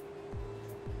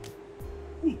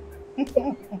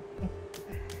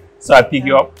 So I pick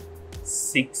you up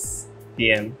 6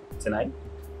 p.m. tonight.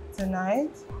 Tonight?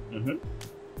 Mm-hmm.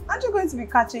 Aren't you going to be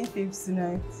catching thieves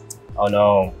tonight? Oh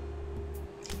no.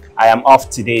 I am off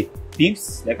today.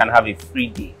 Thieves, they can have a free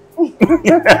day. Oh,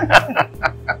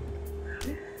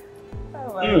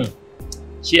 well.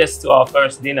 Cheers to our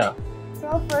first dinner. It's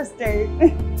our first date.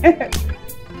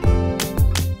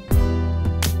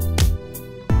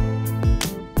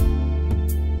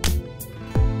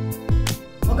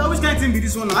 Okay, which kind of thing be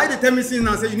this one? How they tell me since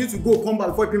now say you need to go come back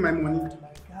before you pay my money?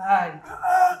 Guy,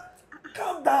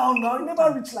 calm down now. You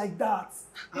never reach like that.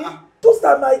 Just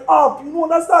that my app, you know,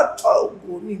 understand? Oh,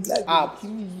 like App.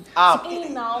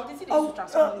 Now, this is I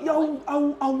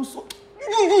will so.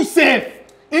 You safe.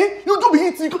 You don't be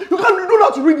eating. You don't know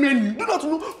how to read menu. You don't know how to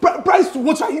know price to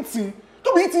what you're eating.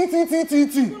 Don't be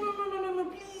eating. No,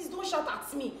 please don't shout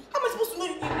at me. How am I supposed to know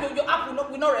your app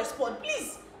will not respond?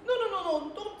 Please. No,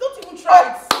 don't even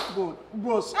try it.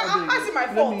 Bros, I see my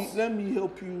fault. let me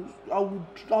help you.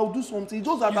 I'll do something. It's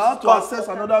just that I have to access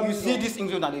another. You see this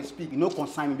English that they speak, no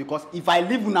concern me because if I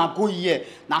leave when I go here,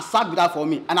 now sack with that for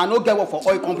me, and I no get work for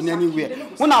oil company anywhere.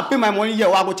 When I pay my money here,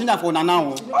 I go change that for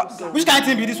now. Which kind of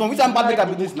thing be this one? Which kind of bad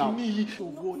be this now?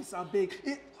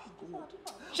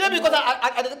 Sure, because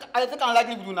I think I like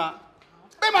it with now.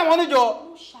 Pay my money, Joe.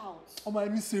 No shout. Oh my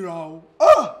Miss Sarah.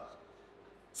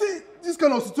 See this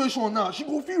kind of situation now. She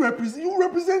go feel represent. You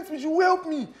represent me. She will help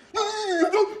me. You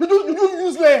don't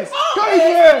useless.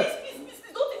 Please,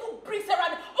 don't even bring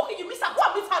Sarah. Okay, you miss her. Go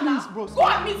and meet her now. Bros, Go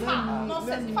and meet her.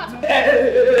 Nonsense. In fact,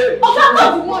 Hey. I'm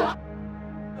not the one.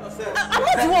 I'm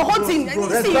not the one holding. See, it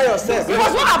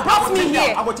was what I brought me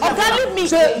here.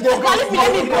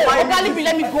 Leave me.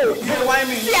 Let me go. See,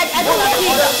 I don't know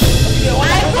him. I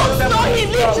don't know him.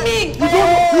 Leave me.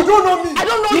 You don't know me. I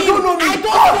don't know you. you. Don't know me. I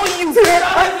don't know you.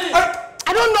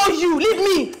 I don't know you. Leave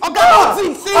me.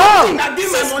 Now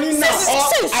give my money now.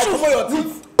 I cover your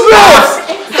teeth. I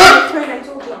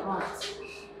told you about.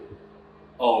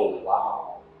 Oh,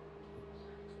 wow.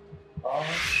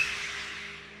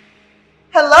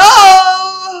 Hello.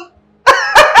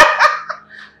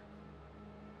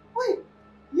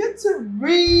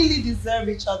 deserve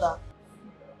each other.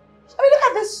 I mean, look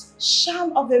at this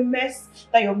sham of a mess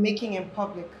that you're making in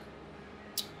public.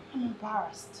 I'm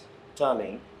embarrassed.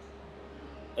 Darling,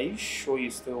 are you sure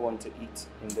you still want to eat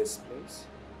in this place?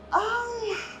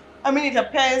 I mean, it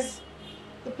appears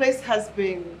the place has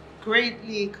been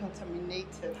greatly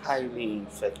contaminated. Highly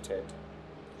infected.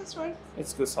 That's right.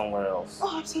 Let's go somewhere else.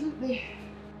 Oh, absolutely.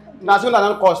 Now, so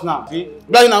that cost now. See,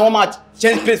 now you know much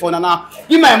change place for Nana.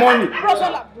 Give my money.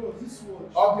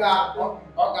 Oga,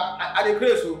 I dey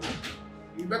crazy so.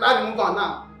 You better move on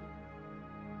now.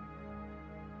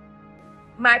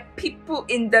 My people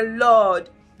in the Lord,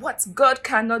 what God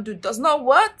cannot do does not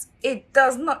what? It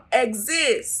does not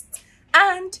exist.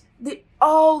 And they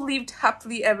all lived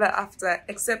happily ever after,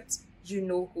 except you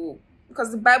know who.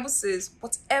 Because the Bible says,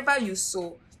 whatever you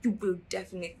sow, you will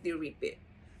definitely reap it.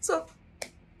 So,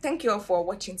 thank you all for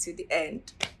watching till the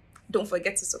end. Don't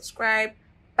forget to subscribe.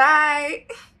 Bye.